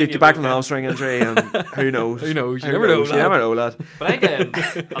hamstring. get back from the hamstring injury, and who knows? Who knows? You Who never know, knows? You lad. never know, lad. But I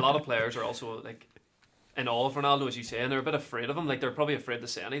think a lot of players are also like in awe of Ronaldo, as you say, and they're a bit afraid of him. Like they're probably afraid to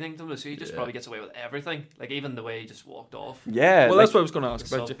say anything to him, so he just probably gets away with everything. Like even the way he just walked off. Yeah. Well, like, that's what I was going to ask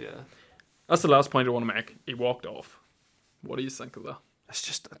The about sub, you. yeah. That's the last point I want to make. He walked off. What do you think of that? it's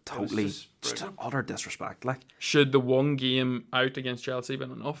just a totally just an utter disrespect. Like, Should the one game out against Chelsea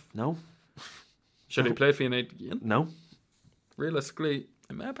been enough? no, Should he play for United again? no, Realistically,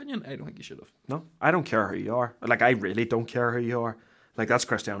 in my opinion, I don't think he should have. no. I don't care who you are. Like, I really don't care who you are. Like, that's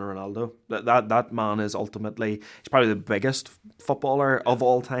Cristiano Ronaldo. That man is ultimately, he's probably the biggest footballer of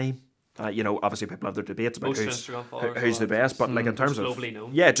all time. You know, obviously people have their debates about Most who's Instagram followers, who's the best, but like in terms of globally known.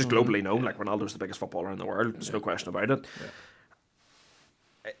 yeah, just globally known. Like Ronaldo's the biggest footballer in the world. There's no question about it.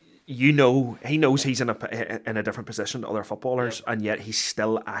 You know, he knows he's in a different position to other footballers, and yet he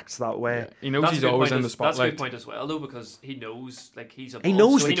still acts that way. He knows That's he's a good always point in the That's a good spotlight. point as well, though, because he knows, like, he's above, He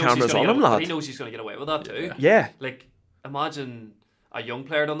knows so the he's camera's gonna on him, get- lad. He knows he's going to get away with that too. Yeah, Like, imagine a young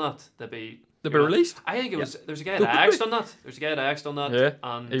player done that. They'd be released? I think it was. There's a guy at Ajax done that. There's a guy at Ajax done that. Yeah,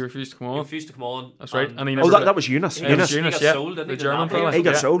 and he refused to come he on. refused to come on. That's right. And he oh, never that was Eunice. He Eunice. got Eunice, yeah. sold, didn't The he, to German Napoli? fella. He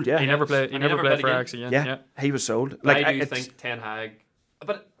got Yeah. sold. Yeah, He never played. He And he never never played for played Ajax again. yeah. Yeah. He was sold. Why Like, do you it's- think Ten Hag?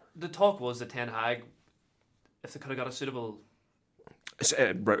 But the talk was that Ten Hag, if they could have got a suitable it's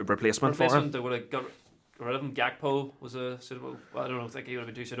a replacement for him. they would have got rid of him. Gakpo was a suitable. Well, I don't think he would have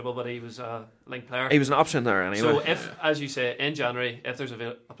been too suitable, but he was a linked player. He was an option there anyway. So if, as you say, in January, if there's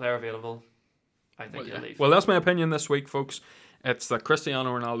a player available, I think he'll leave. Well, that's my opinion this week, folks. It's that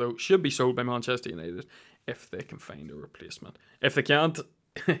Cristiano Ronaldo should be sold by Manchester United if they can find a replacement. If they can't,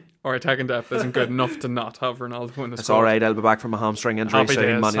 our attacking depth isn't good enough to not have Ronaldo in the it's squad. all right. I'll be back from a hamstring injury Happy soon.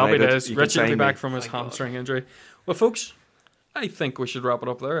 days. Man Happy United, days. you can Richard will be sign back me. from his Thank God. hamstring injury. Well, folks, I think we should wrap it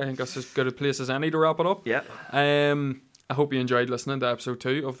up there. I think that's as good a place as any to wrap it up. Yeah. I hope you enjoyed listening to episode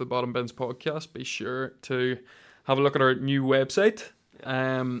 2 of the Bottom Bins podcast. Be sure to have a look at our new website.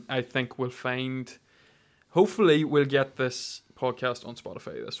 I think we'll find. Hopefully, we'll get this podcast on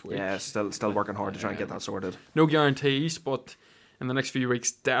Spotify this week. Yeah, still working hard to try and get that sorted. No guarantees, but in the next few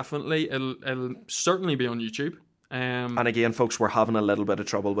weeks, definitely it'll certainly be on YouTube. And again, folks, we're having a little bit of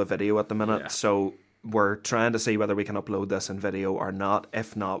trouble with video at the minute, Yeah. so we're trying to see whether we can upload this in video or not.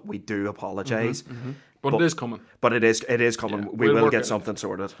 If not, we do apologise. But it is coming. But it is coming. Yeah, we we'll will work get it. something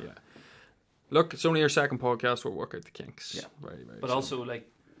sorted. Yeah. Look, it's only our second podcast. We'll work out the kinks. Yeah. Very, very But soon. also, like,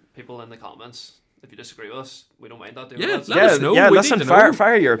 people in the comments, if you disagree with us, we don't mind that. Do we, Yeah, lads? let us know. Yeah, We listen, need to know.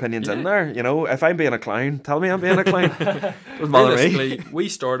 fire your opinions in Yeah. there. You know, if I'm being a clown, tell me I'm being a clown. Doesn't bother me. Realistically, we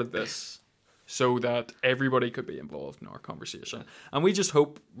started this so that everybody could be involved in our conversation. And we just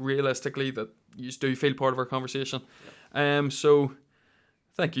hope, realistically, that you do feel part of our conversation. So,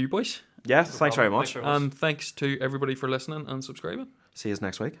 thank you, boys. Yeah, thanks very much. Thanks very much. And thanks to everybody for listening and subscribing. See you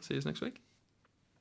next week. See you next week.